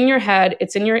 it's in your head,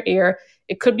 it's in your ear,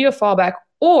 it could be a fallback,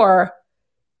 or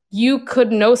you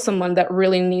could know someone that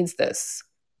really needs this.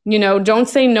 Don't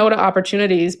say no to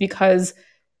opportunities, because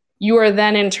you are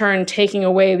then in turn taking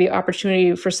away the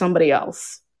opportunity for somebody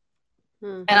else.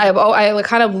 Mm-hmm. And I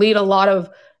kind of lead a lot of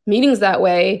meetings that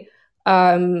way,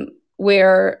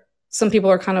 where some people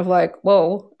are kind of like,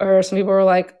 whoa, or some people are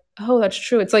like, oh, that's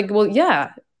true. It's like, well,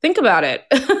 yeah, think about it.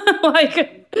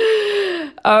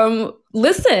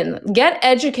 Listen, get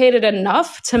educated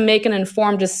enough to make an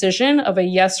informed decision of a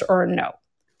yes or a no.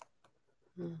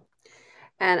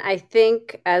 And I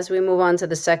think as we move on to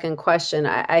the second question,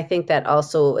 I think that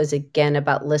also is, again,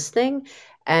 about listening.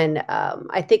 And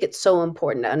I think it's so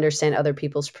important to understand other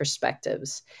people's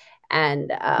perspectives.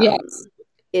 And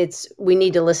we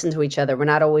need to listen to each other. We're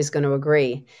not always going to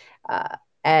agree.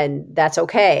 and that's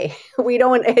okay. We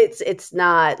don't, it's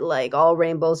not like all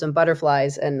rainbows and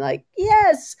butterflies and like,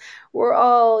 yes, we're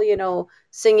all,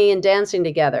 singing and dancing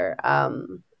together.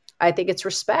 I think it's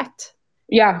respect,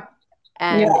 Yeah.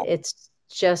 and Yeah. it's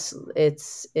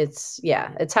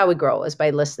how we grow, is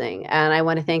by listening. And I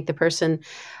want to thank the person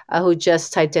who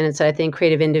just typed in and said, I think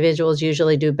creative individuals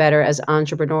usually do better as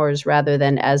entrepreneurs rather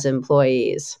than as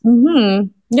employees.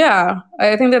 Yeah,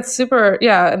 I think that's super.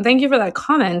 Yeah, and thank you for that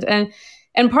comment. And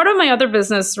part of my other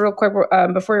business, real quick,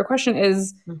 before your question,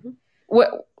 is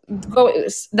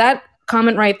that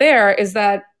comment right there is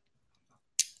that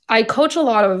I coach a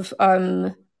lot of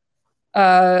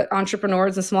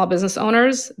entrepreneurs and small business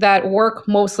owners that work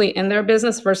mostly in their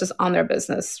business versus on their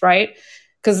business, right?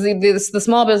 Because the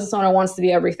small business owner wants to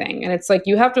be everything. And it's like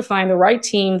you have to find the right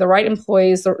team, the right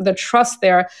employees, the trust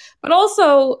there, but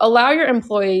also allow your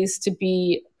employees to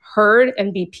be heard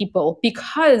and be people,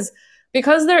 because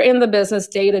they're in the business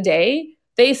day to day,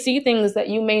 they see things that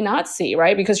you may not see,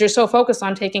 right? Because you're so focused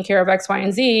on taking care of X, Y,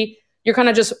 and Z, you're kind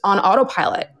of just on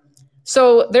autopilot.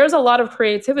 So there's a lot of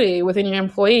creativity within your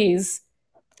employees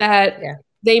that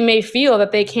they may feel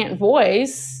that they can't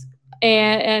voice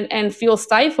and feel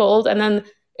stifled, and then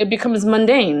it becomes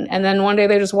mundane. And then one day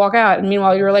they just walk out. And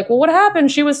meanwhile, you're like, well, what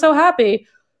happened? She was so happy.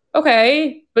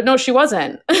 Okay, but no, she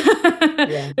wasn't.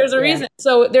 There's a reason.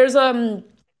 So there's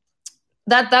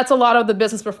that's a lot of the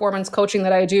business performance coaching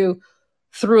that I do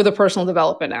through the personal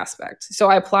development aspect. So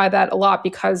I apply that a lot,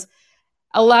 because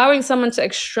allowing someone to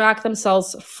extract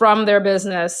themselves from their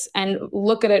business and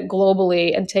look at it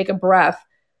globally and take a breath,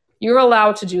 you're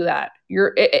allowed to do that.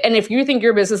 And if you think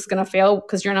your business is going to fail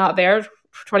because you're not there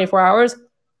for 24 hours,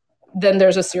 then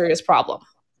there's a serious problem,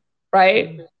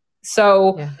 right?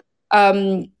 So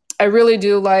I really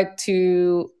do like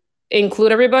to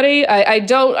include everybody. I'm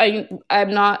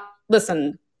not,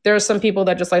 listen, there are some people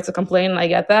that just like to complain, and I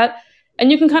get that.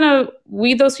 And you can kind of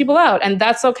weed those people out, and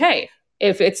that's okay.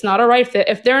 If it's not a right fit,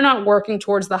 if they're not working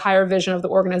towards the higher vision of the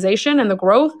organization and the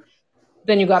growth,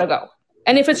 then you got to go.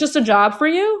 And if it's just a job for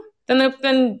you, then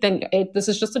hey, this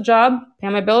is just a job, pay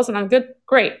my bills, and I'm good.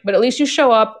 Great. But at least you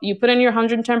show up, you put in your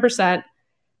 110%,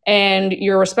 and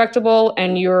you're respectable,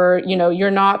 and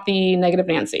you're not the negative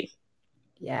Nancy.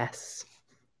 Yes.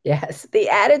 The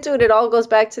attitude, it all goes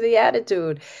back to the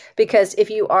attitude. Because if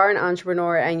you are an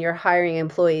entrepreneur and you're hiring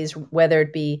employees, whether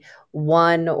it be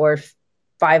 1 or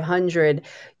 500,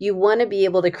 you want to be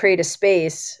able to create a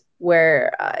space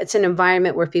where it's an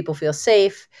environment where people feel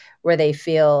safe, where they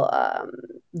feel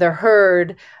they're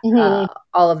heard,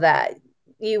 all of that.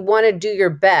 You want to do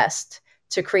your best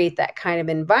to create that kind of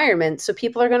environment, so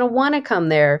people are going to want to come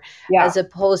there, as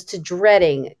opposed to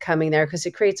dreading coming there, because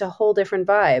it creates a whole different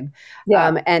vibe,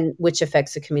 and which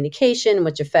affects the communication,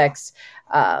 which affects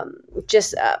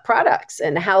just products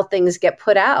and how things get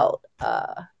put out.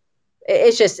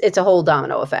 It's a whole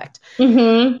domino effect.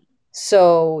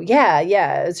 So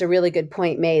it's a really good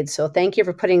point made. So thank you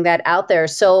for putting that out there.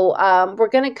 So we're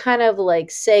going to kind of like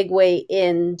segue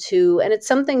into, and it's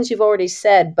some things you've already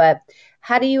said, but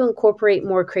how do you incorporate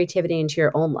more creativity into your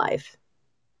own life?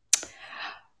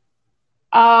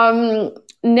 Now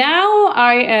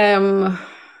I am,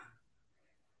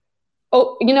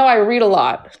 I read a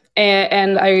lot,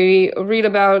 and I read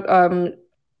about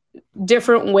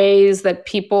different ways that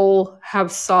people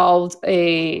have solved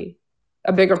a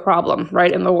bigger problem,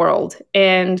 right, in the world.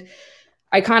 And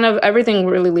everything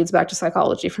really leads back to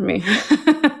psychology for me,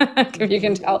 if you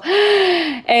can tell.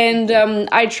 And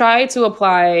I try to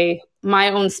apply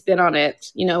my own spin on it,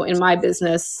 in my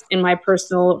business, in my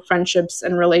personal friendships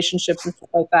and relationships and stuff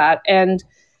like that. And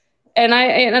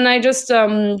I just,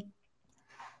 like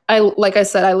I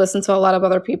said, I listen to a lot of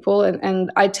other people,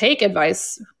 and I take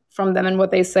advice from them and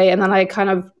what they say. And then I kind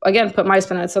of, again, put my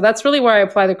spin on it. So that's really where I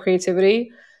apply the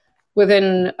creativity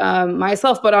within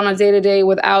myself. But on a day-to-day,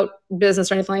 without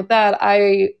business or anything like that,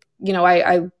 I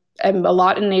am a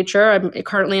lot in nature. I'm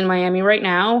currently in Miami right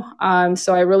now.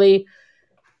 So I really,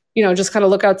 just kind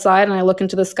of look outside, and I look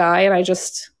into the sky, and I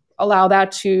just allow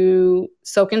that to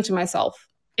soak into myself,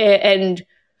 and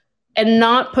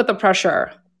not put the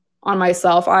pressure on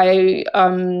myself. I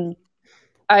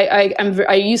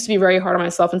used to be very hard on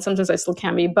myself, and sometimes I still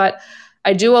can be, but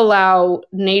I do allow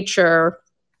nature,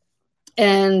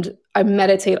 and I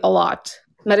meditate a lot.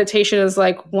 Meditation is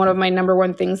like one of my number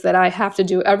one things that I have to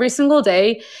do every single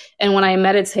day. And when I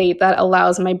meditate, that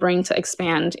allows my brain to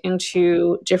expand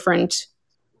into different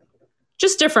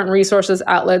resources,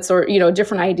 outlets, or,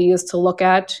 different ideas to look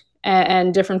at,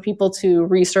 and different people to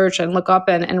research and look up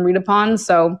and read upon.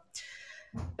 So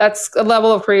that's a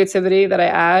level of creativity that I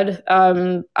add.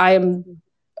 I am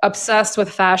obsessed with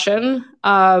fashion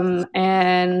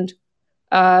and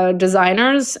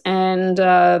designers and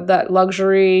that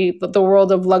luxury, the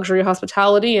world of luxury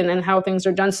hospitality and how things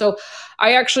are done. So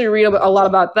I actually read a lot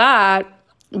about that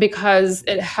because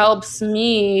it helps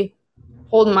me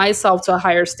hold myself to a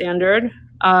higher standard.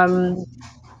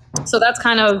 So that's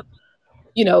kind of,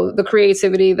 the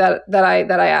creativity that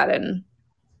I add in.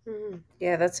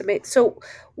 Yeah, that's amazing. So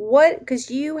because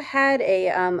you had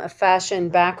a fashion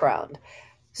background.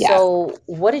 Yes. So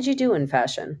what did you do in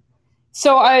fashion?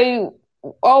 So I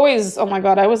always, oh my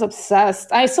God, I was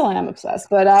obsessed. I still am obsessed,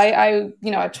 but I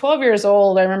at 12 years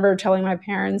old, I remember telling my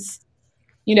parents,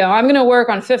 I'm going to work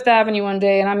on Fifth Avenue one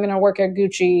day and I'm going to work at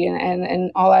Gucci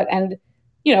and all that. And,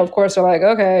 of course they're like,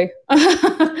 okay.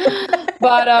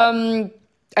 But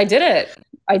I did it.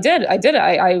 I did it.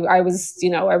 I was,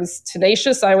 I was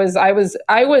tenacious. I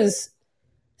was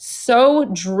so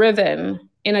driven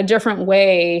in a different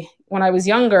way when I was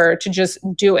younger to just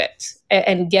do it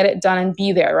and get it done and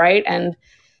be there. Right. And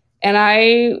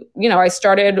I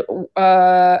started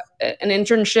an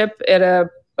internship at a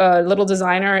little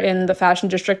designer in the fashion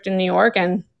district in New York.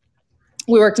 And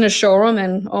we worked in a showroom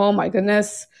and oh my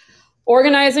goodness,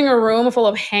 organizing a room full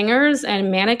of hangers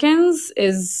and mannequins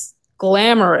is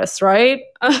glamorous, right?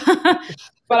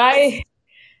 But I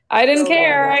didn't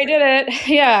care. I did it.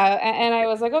 Yeah. And I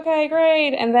was like, okay,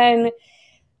 great. And then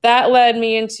that led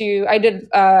me into,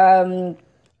 I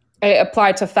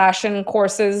applied to fashion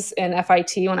courses in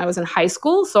FIT when I was in high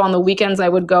school. So on the weekends I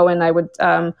would go and I would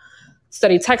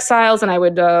study textiles and I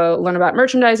would learn about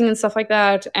merchandising and stuff like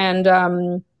that. And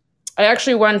I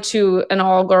actually went to an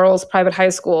all-girls private high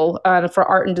school for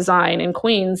art and design in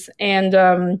Queens.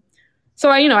 And so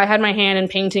I had my hand in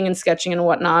painting and sketching and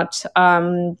whatnot.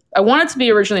 I wanted to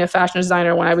be originally a fashion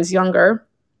designer when I was younger.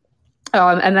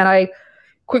 And then I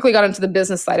quickly got into the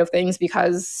business side of things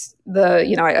because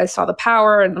I saw the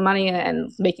power and the money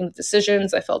and making the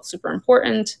decisions. I felt super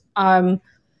important.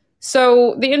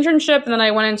 So the internship, and then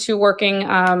I went into working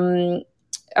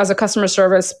as a customer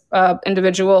service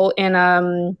individual in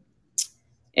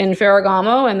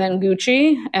Ferragamo and then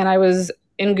Gucci. And I was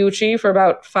in Gucci for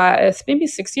about 5, maybe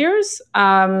 6 years.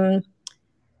 And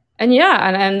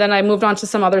then I moved on to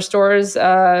some other stores,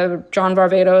 John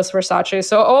Varvatos, Versace.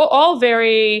 So all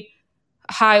very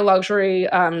high luxury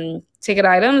ticket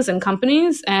items and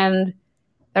companies. And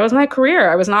that was my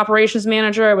career. I was an operations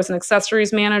manager. I was an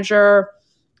accessories manager.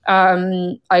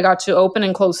 I got to open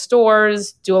and close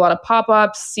stores, do a lot of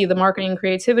pop-ups, see the marketing and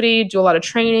creativity, do a lot of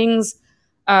trainings,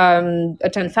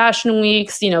 attend fashion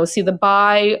weeks, see the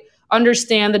buy,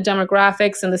 understand the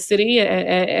demographics in the city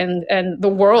and the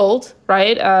world,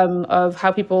 right? Of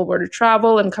how people were to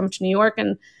travel and come to New York.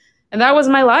 And that was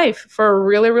my life for a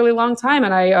really, really long time.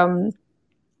 And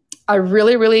I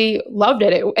really, really loved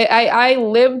it. I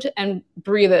lived and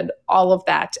breathed all of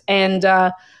that. And,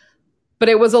 but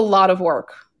it was a lot of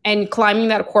work and climbing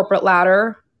that corporate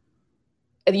ladder.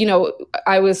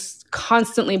 I was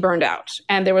constantly burned out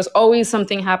and there was always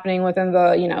something happening within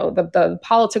the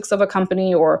politics of a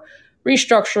company or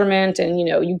restructurement. And,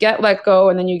 you get let go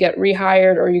and then you get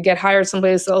rehired or you get hired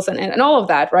someplace else and all of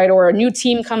that, right? Or a new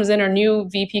team comes in or new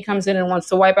VP comes in and wants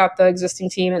to wipe out the existing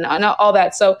team and all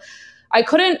that. So I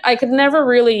could never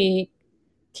really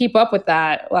keep up with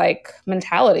that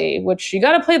mentality, which you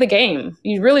got to play the game.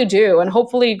 You really do. And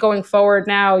hopefully going forward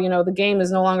now, the game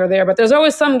is no longer there, but there's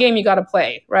always some game you got to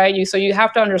play, right? So you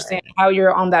have to understand how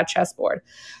you're on that chessboard.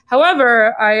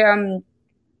 However,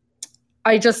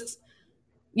 I just,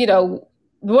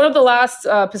 one of the last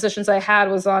positions I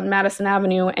had was on Madison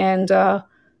Avenue and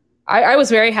I was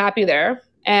very happy there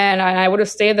and I would have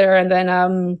stayed there. And then,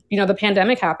 the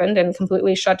pandemic happened and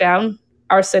completely shut down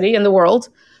our city and the world.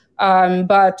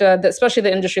 But especially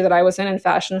the industry that I was in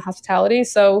fashion and hospitality.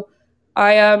 So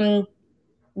that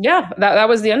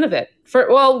was the end of it.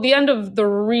 The end of the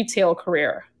retail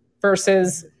career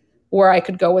versus where I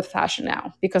could go with fashion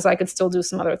now because I could still do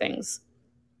some other things.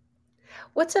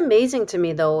 What's amazing to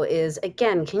me, though, is,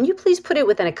 again, can you please put it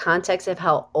within a context of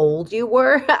how old you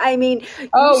were? I mean,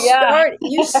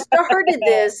 you started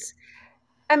this.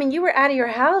 I mean, you were out of your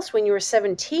house when you were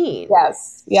 17.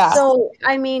 Yes. Yeah. So,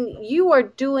 I mean, you are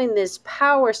doing this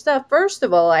power stuff. First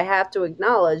of all, I have to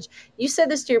acknowledge, you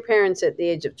said this to your parents at the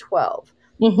age of 12.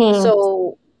 Mm-hmm.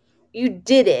 So you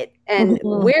did it. And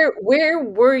where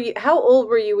were you? How old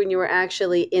were you when you were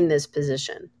actually in this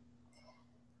position?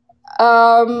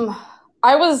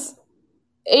 I was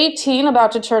 18,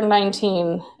 about to turn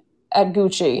 19 at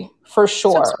Gucci, for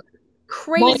sure. So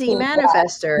crazy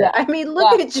manifester. Yeah. I mean,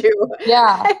 look at you.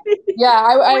 Yeah.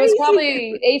 I was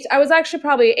probably 8. I was actually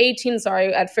probably 18,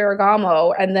 at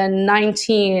Ferragamo, and then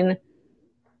 19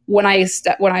 when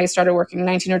I started working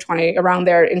 19 or 20 around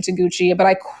there into Gucci, but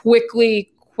I quickly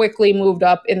moved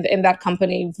up in that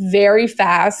company very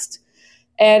fast,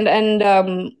 and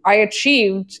I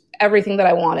achieved everything that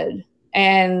I wanted.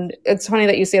 And it's funny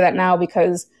that you say that now,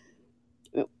 because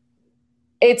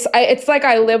it's like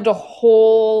I lived a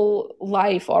whole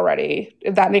life already,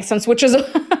 if that makes sense, which is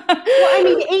well, I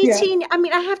mean, 18, yeah. I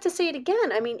mean, I have to say it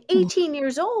again. I mean, 18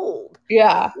 years old.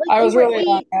 Yeah, Like I was really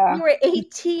young, yeah. you were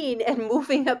 18 and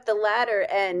moving up the ladder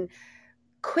and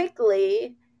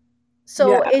quickly.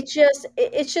 So Yeah. it's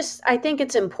just, I think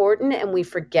it's important, and we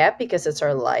forget because it's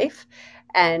our life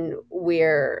and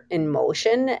we're in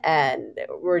motion, and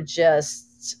we're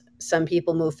just, some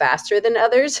people move faster than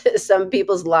others. Some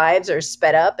people's lives are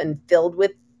sped up and filled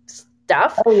with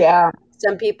stuff. Oh yeah.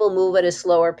 Some people move at a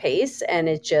slower pace, and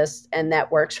and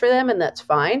that works for them, and that's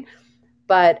fine.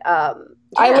 But I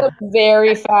yeah, lived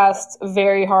very fast,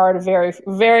 very hard, very,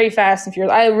 very fast and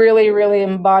furious. I really, really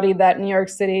embodied that New York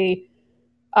City.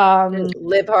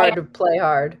 live hard, play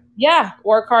hard. Yeah,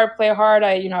 work hard, play hard.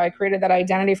 I created that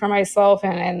identity for myself,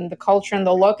 and the culture and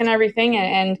the look and everything.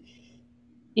 And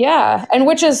yeah, and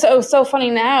which is so funny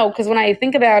now, because when I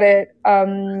think about it,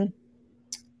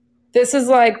 this is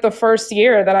like the first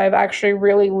year that I've actually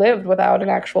really lived without an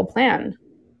actual plan,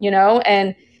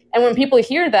 and when people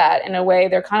hear that, in a way,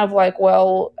 they're kind of like,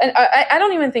 well, and I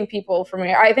don't even think people, for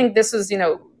me, I think this is,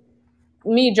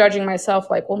 me judging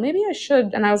myself, like, well, maybe I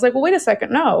should. And I was like, well, wait a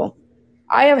second. No,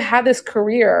 I have had this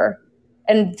career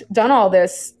and done all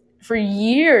this for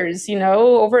years,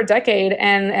 over a decade.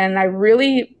 And I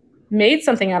really made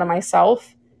something out of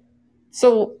myself.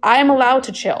 So I'm allowed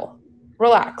to chill,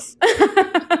 relax.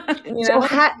 So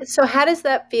how does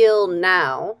that feel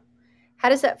now? How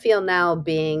does that feel now,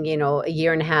 being, a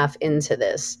year and a half into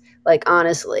this? Like,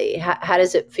 honestly, how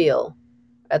does it feel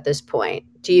at this point?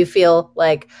 Do you feel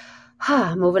like,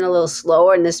 moving a little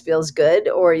slower and this feels good?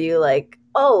 Or are you like,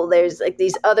 oh, there's like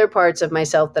these other parts of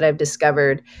myself that I've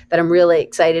discovered that I'm really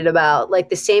excited about, like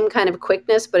the same kind of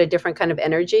quickness, but a different kind of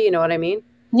energy? You know what I mean?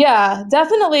 Yeah,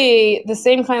 definitely the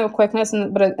same kind of quickness,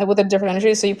 but with a different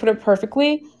energy. So you put it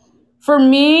perfectly. For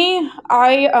me,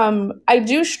 I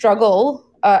do struggle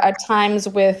at times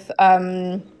with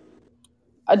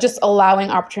just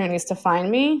allowing opportunities to find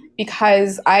me,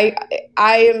 because I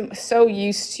am so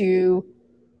used to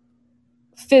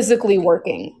physically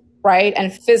working, right,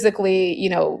 and physically,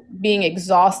 being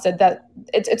exhausted, that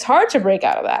it's hard to break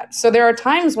out of that. So there are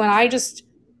times when I just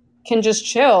can just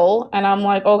chill, and I'm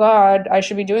like, oh God, I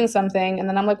should be doing something, and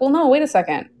then I'm like, well, no, wait a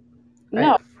second, Right.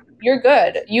 no, you're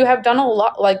good. You have done a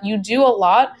lot. Like, you do a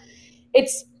lot.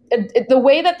 The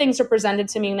way that things are presented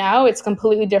to me now, it's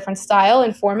completely different style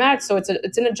and format. So it's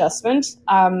an adjustment.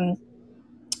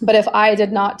 But if I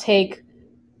did not take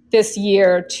this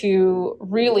year to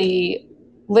really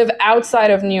live outside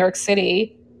of New York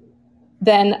City,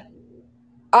 then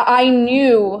I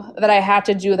knew that I had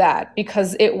to do that,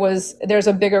 because there's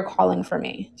a bigger calling for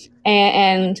me.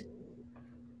 And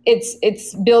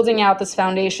it's building out this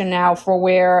foundation now for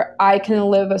where I can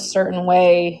live a certain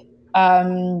way.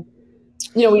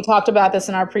 We talked about this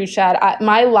in our pre-chat.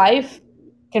 My life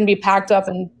can be packed up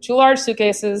in 2 large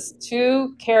suitcases,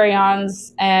 2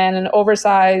 carry-ons, and an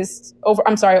overpriced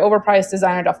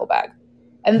designer duffel bag.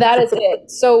 And that is it.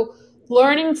 So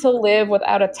learning to live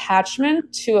without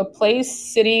attachment to a place,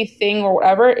 city, thing, or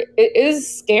whatever, it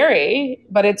is scary,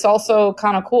 but it's also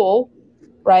kind of cool,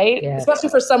 right? Yeah. Especially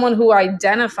for someone who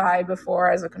identified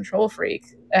before as a control freak.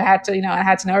 I had to know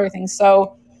everything.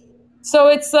 So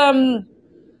it's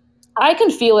I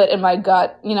can feel it in my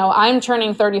gut. I'm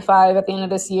turning 35 at the end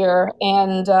of this year,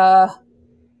 and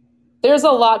there's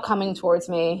a lot coming towards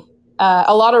me.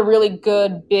 A lot of really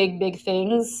good, big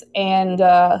things, and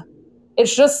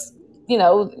it's just,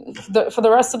 for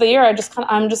the rest of the year, I'm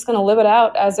just going to live it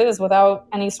out as is, without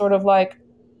any sort of like,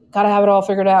 gotta have it all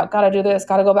figured out, gotta do this,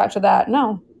 gotta go back to that.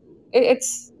 No,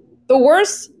 it's the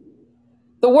worst.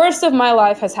 The worst of my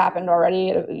life has happened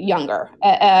already younger,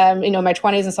 my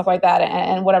 20s and stuff like that,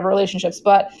 and whatever relationships,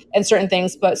 and certain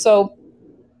things. But so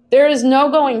there is no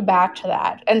going back to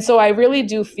that. And so I really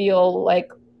do feel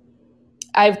like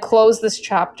I've closed this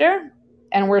chapter,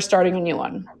 and we're starting a new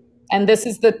one. And this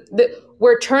is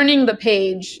we're turning the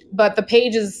page, but the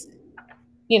page is,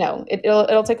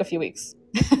 it'll take a few weeks.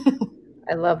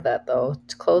 I love that, though,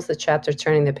 to close the chapter,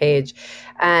 turning the page.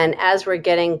 And as we're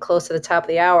getting close to the top of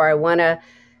the hour, I want to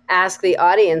ask the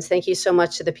audience, thank you so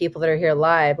much to the people that are here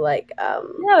live. Like, yeah,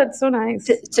 that's so nice.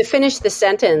 To finish the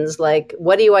sentence, like,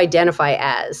 what do you identify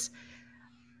as?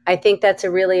 I think that's a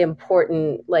really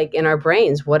important, like in our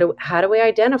brains, how do we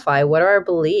identify? What are our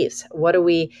beliefs? What do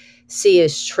we see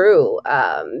as true?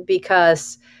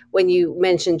 Because when you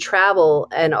mention travel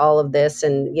and all of this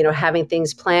and, having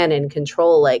things planned and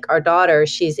control, like our daughter,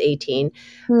 she's 18,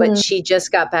 but she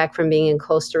just got back from being in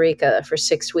Costa Rica for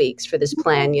 6 weeks for this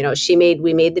plan.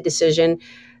 We made the decision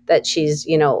that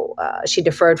she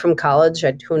deferred from college.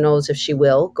 Who knows if she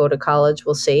will go to college?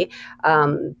 We'll see.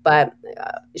 But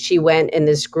she went in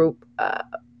this group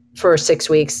for 6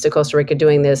 weeks to Costa Rica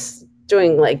doing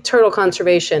like turtle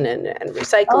conservation and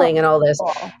recycling and all this.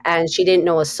 Cool. And she didn't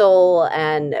know a soul.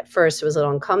 And at first it was a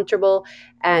little uncomfortable.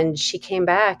 And she came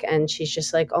back and she's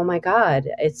just like, oh my God,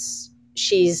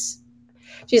 she's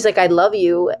like, I love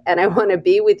you and I want to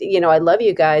be with you. I love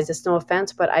you guys. It's no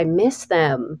offense, but I miss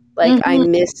them. Like I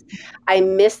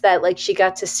miss that. Like she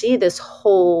got to see this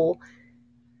whole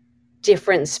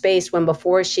different space when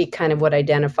before she kind of would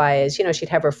identify as, she'd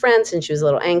have her friends and she was a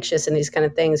little anxious and these kind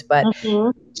of things, but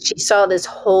she saw this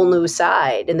whole new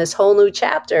side and this whole new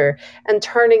chapter and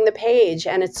turning the page,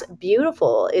 and it's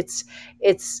beautiful. It's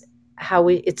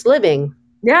living.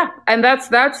 Yeah. And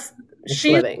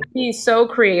she's so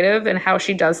creative in how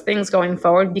she does things going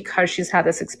forward because she's had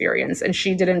this experience and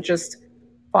she didn't just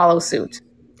follow suit.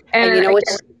 And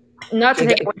not to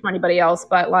take away from anybody else,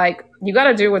 but like you got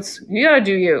to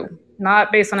do you,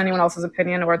 not based on anyone else's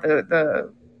opinion or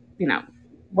the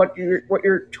what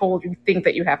you're told you think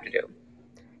that you have to do.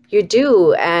 You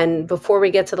do. And before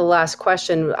we get to the last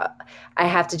question, I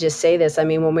have to just say this. I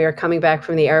mean, when we were coming back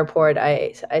from the airport,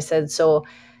 I said, so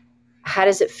how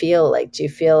does it feel? Like, do you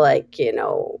feel like,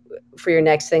 for your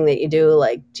next thing that you do,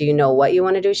 like, do you know what you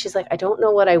want to do? She's like, I don't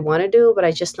know what I want to do, but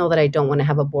I just know that I don't want to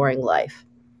have a boring life.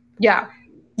 Yeah.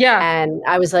 Yeah. And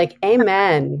I was like,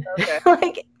 amen. Okay.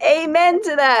 Like, amen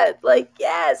to that. Like,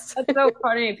 yes. That's so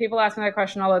funny. People ask me that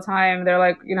question all the time. They're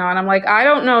like, and I'm like, I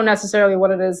don't know necessarily what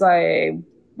it is I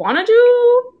want to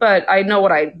do, but I know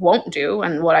what I won't do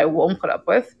and what I won't put up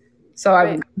with. So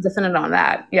right. I'm definite on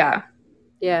that. Yeah.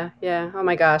 Yeah. Yeah. Oh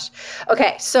my gosh.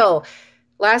 Okay. So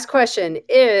last question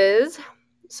is,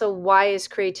 so why is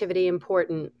creativity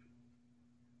important?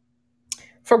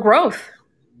 For growth.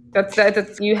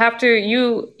 That's you have to,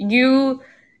 if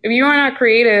you are not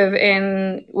creative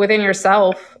within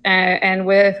yourself and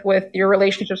with your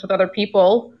relationships with other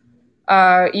people,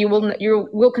 you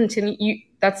will continue.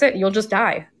 That's it. You'll just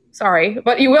die. Sorry,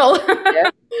 but you will.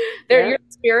 Yeah. Your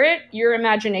spirit, your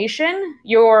imagination,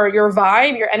 your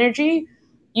vibe, your energy,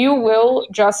 you will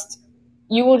just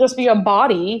be a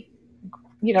body,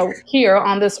 here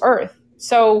on this earth.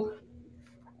 So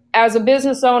as a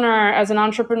business owner, as an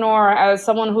entrepreneur, as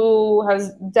someone who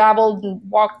has dabbled and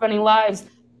walked many lives,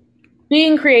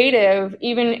 being creative,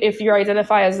 even if you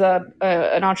identify as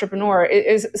an entrepreneur,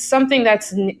 is something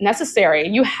that's necessary.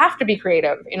 You have to be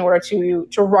creative in order to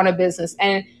run a business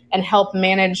and help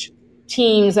manage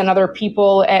teams and other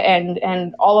people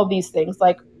and all of these things.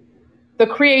 Like, the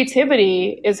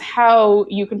creativity is how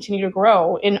you continue to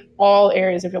grow in all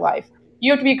areas of your life.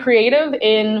 You have to be creative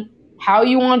in how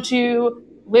you want to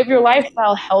live your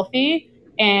lifestyle healthy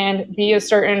and be a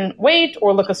certain weight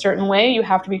or look a certain way. You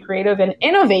have to be creative and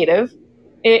innovative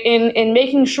in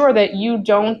making sure that you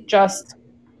don't just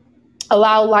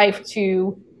allow life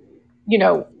to,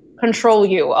 control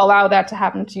you, allow that to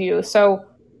happen to you. So,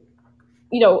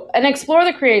 and explore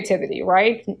the creativity,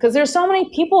 right? Because there's so many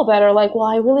people that are like, well,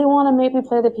 I really want to maybe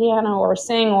play the piano or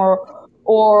sing or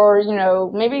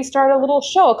maybe start a little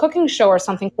show, a cooking show or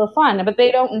something for fun, but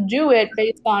they don't do it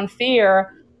based on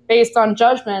fear, based on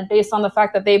judgment, based on the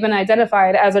fact that they've been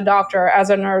identified as a doctor, as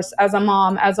a nurse, as a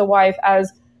mom, as a wife,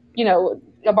 as,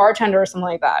 a bartender or something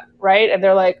like that, right? And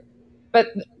they're like, but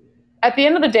at the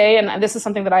end of the day, and this is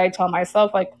something that I tell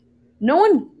myself, like, no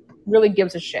one really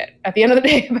gives a shit at the end of the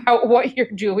day about what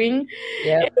you're doing.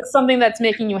 Yeah. It's something that's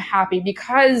making you happy,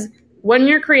 because when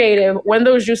you're creative, when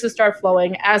those juices start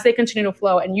flowing, as they continue to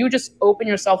flow, and you just open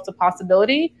yourself to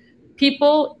possibility,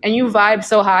 people, and you vibe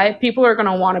so high, people are going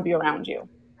to want to be around you.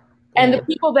 Yeah. And the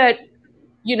people that,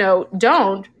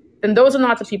 don't, then those are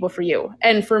not the people for you.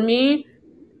 And for me,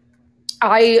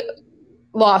 I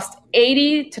lost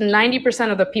 80 to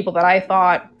 90% of the people that I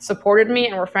thought supported me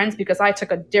and were friends because I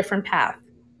took a different path.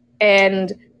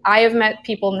 And I have met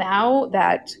people now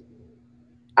that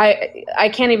I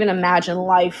can't even imagine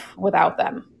life without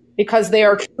them, because they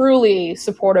are truly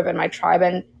supportive in my tribe,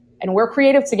 and we're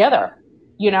creative together,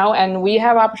 and we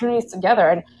have opportunities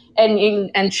together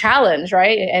and challenge,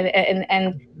 right?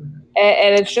 And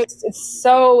it's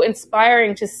so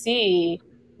inspiring to see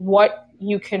what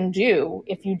you can do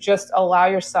if you just allow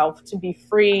yourself to be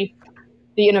free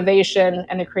the innovation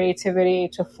and the creativity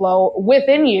to flow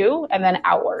within you and then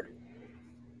outward.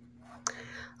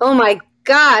 Oh my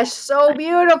gosh, so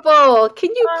beautiful. Can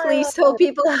you please tell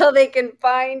people how they can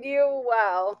find you?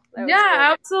 Wow.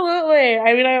 Yeah, absolutely.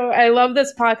 I mean, I love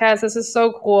this podcast. This is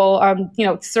so cool.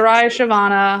 Soraya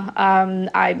Shavana,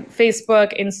 I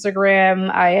Facebook, Instagram.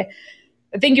 I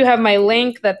think you have my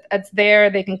link that's there.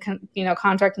 They can,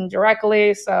 contact me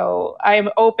directly. So I am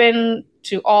open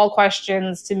to all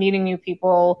questions, to meeting new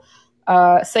people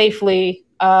safely,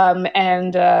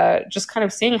 and just kind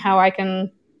of seeing how I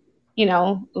can,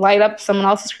 light up someone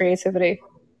else's creativity.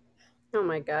 Oh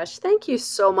my gosh. Thank you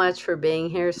so much for being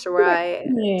here, Soraya.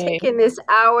 Taking this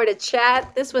hour to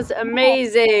chat. This was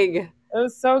amazing. It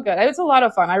was so good. It was a lot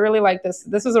of fun. I really like this.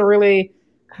 This was a really,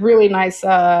 really nice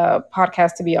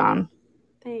podcast to be on.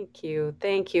 Thank you.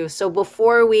 Thank you. So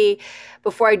before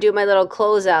I do my little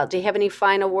closeout, do you have any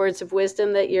final words of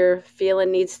wisdom that you're feeling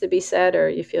needs to be said, or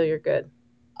you feel you're good?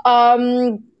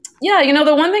 Yeah,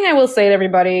 the one thing I will say to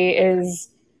everybody is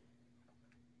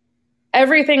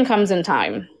everything comes in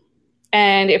time.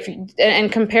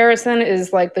 And comparison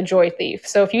is like the joy thief.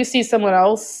 So if you see someone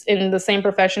else in the same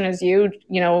profession as you,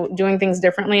 doing things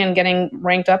differently and getting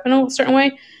ranked up in a certain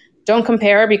way, don't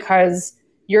compare, because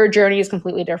your journey is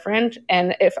completely different.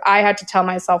 And if I had to tell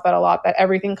myself that a lot, that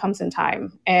everything comes in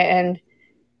time, and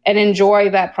enjoy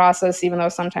that process, even though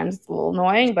sometimes it's a little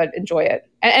annoying, but enjoy it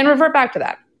and revert back to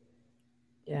that.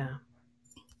 Yeah.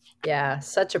 Yeah.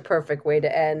 Such a perfect way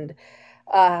to end.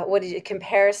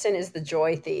 Comparison is the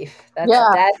joy thief.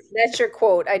 That's your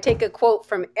quote. I take a quote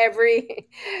from every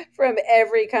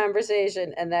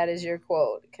conversation, and that is your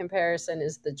quote. Comparison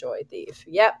is the joy thief.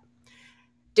 Yep.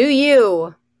 Do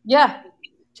you. Yeah.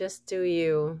 Just do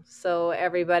you. So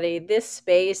everybody, this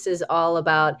space is all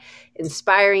about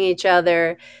inspiring each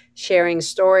other, sharing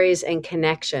stories, and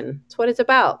connection. That's what it's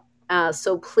about.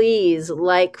 So please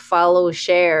follow,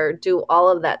 share, do all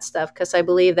of that stuff, because I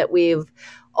believe that we've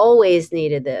always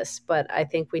needed this, but I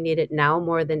think we need it now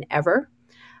more than ever.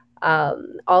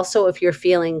 Also, if you're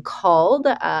feeling called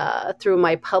through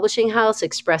my publishing house,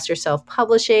 Express Yourself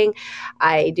Publishing,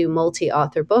 I do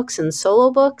multi-author books and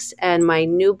solo books, and my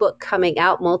new book coming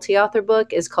out, multi-author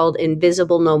book, is called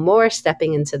Invisible No More,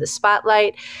 Stepping into the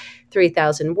Spotlight.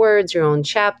 3,000 words, your own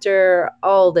chapter,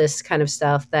 all this kind of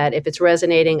stuff that if it's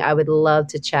resonating, I would love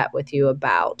to chat with you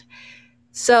about.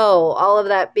 So all of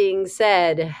that being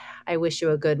said, I wish you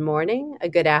a good morning, a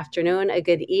good afternoon, a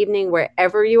good evening,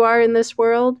 wherever you are in this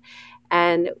world.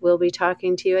 And we'll be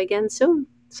talking to you again soon.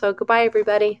 So goodbye,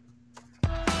 everybody.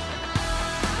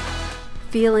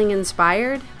 Feeling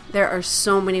inspired? There are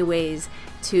so many ways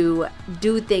to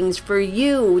do things for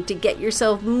you, to get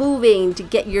yourself moving, to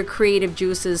get your creative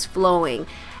juices flowing,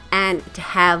 and to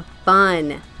have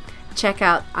fun. Check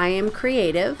out I Am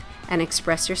Creative and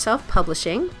Express Yourself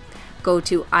Publishing. Go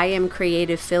to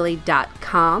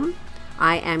iamcreativephilly.com,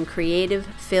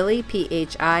 iamcreativephilly,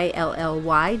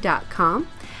 PHILLY.com,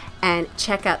 and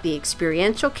check out the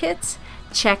experiential kits.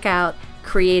 Check out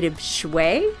Creative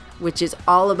Shui, which is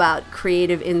all about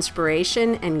creative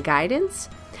inspiration and guidance.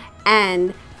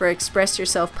 And for Express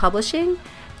Yourself Publishing,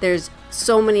 there's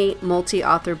so many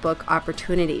multi-author book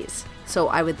opportunities. So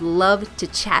I would love to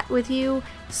chat with you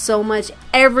so much.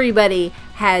 Everybody's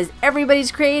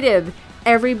creative.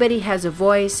 Everybody has a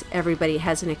voice, everybody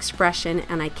has an expression,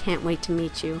 and I can't wait to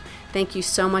meet you. Thank you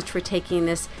so much for taking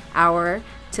this hour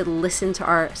to listen to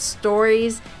our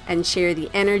stories and share the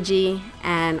energy,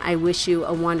 and I wish you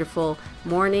a wonderful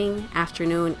morning,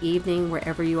 afternoon, evening,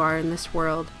 wherever you are in this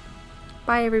world.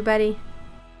 Bye, everybody.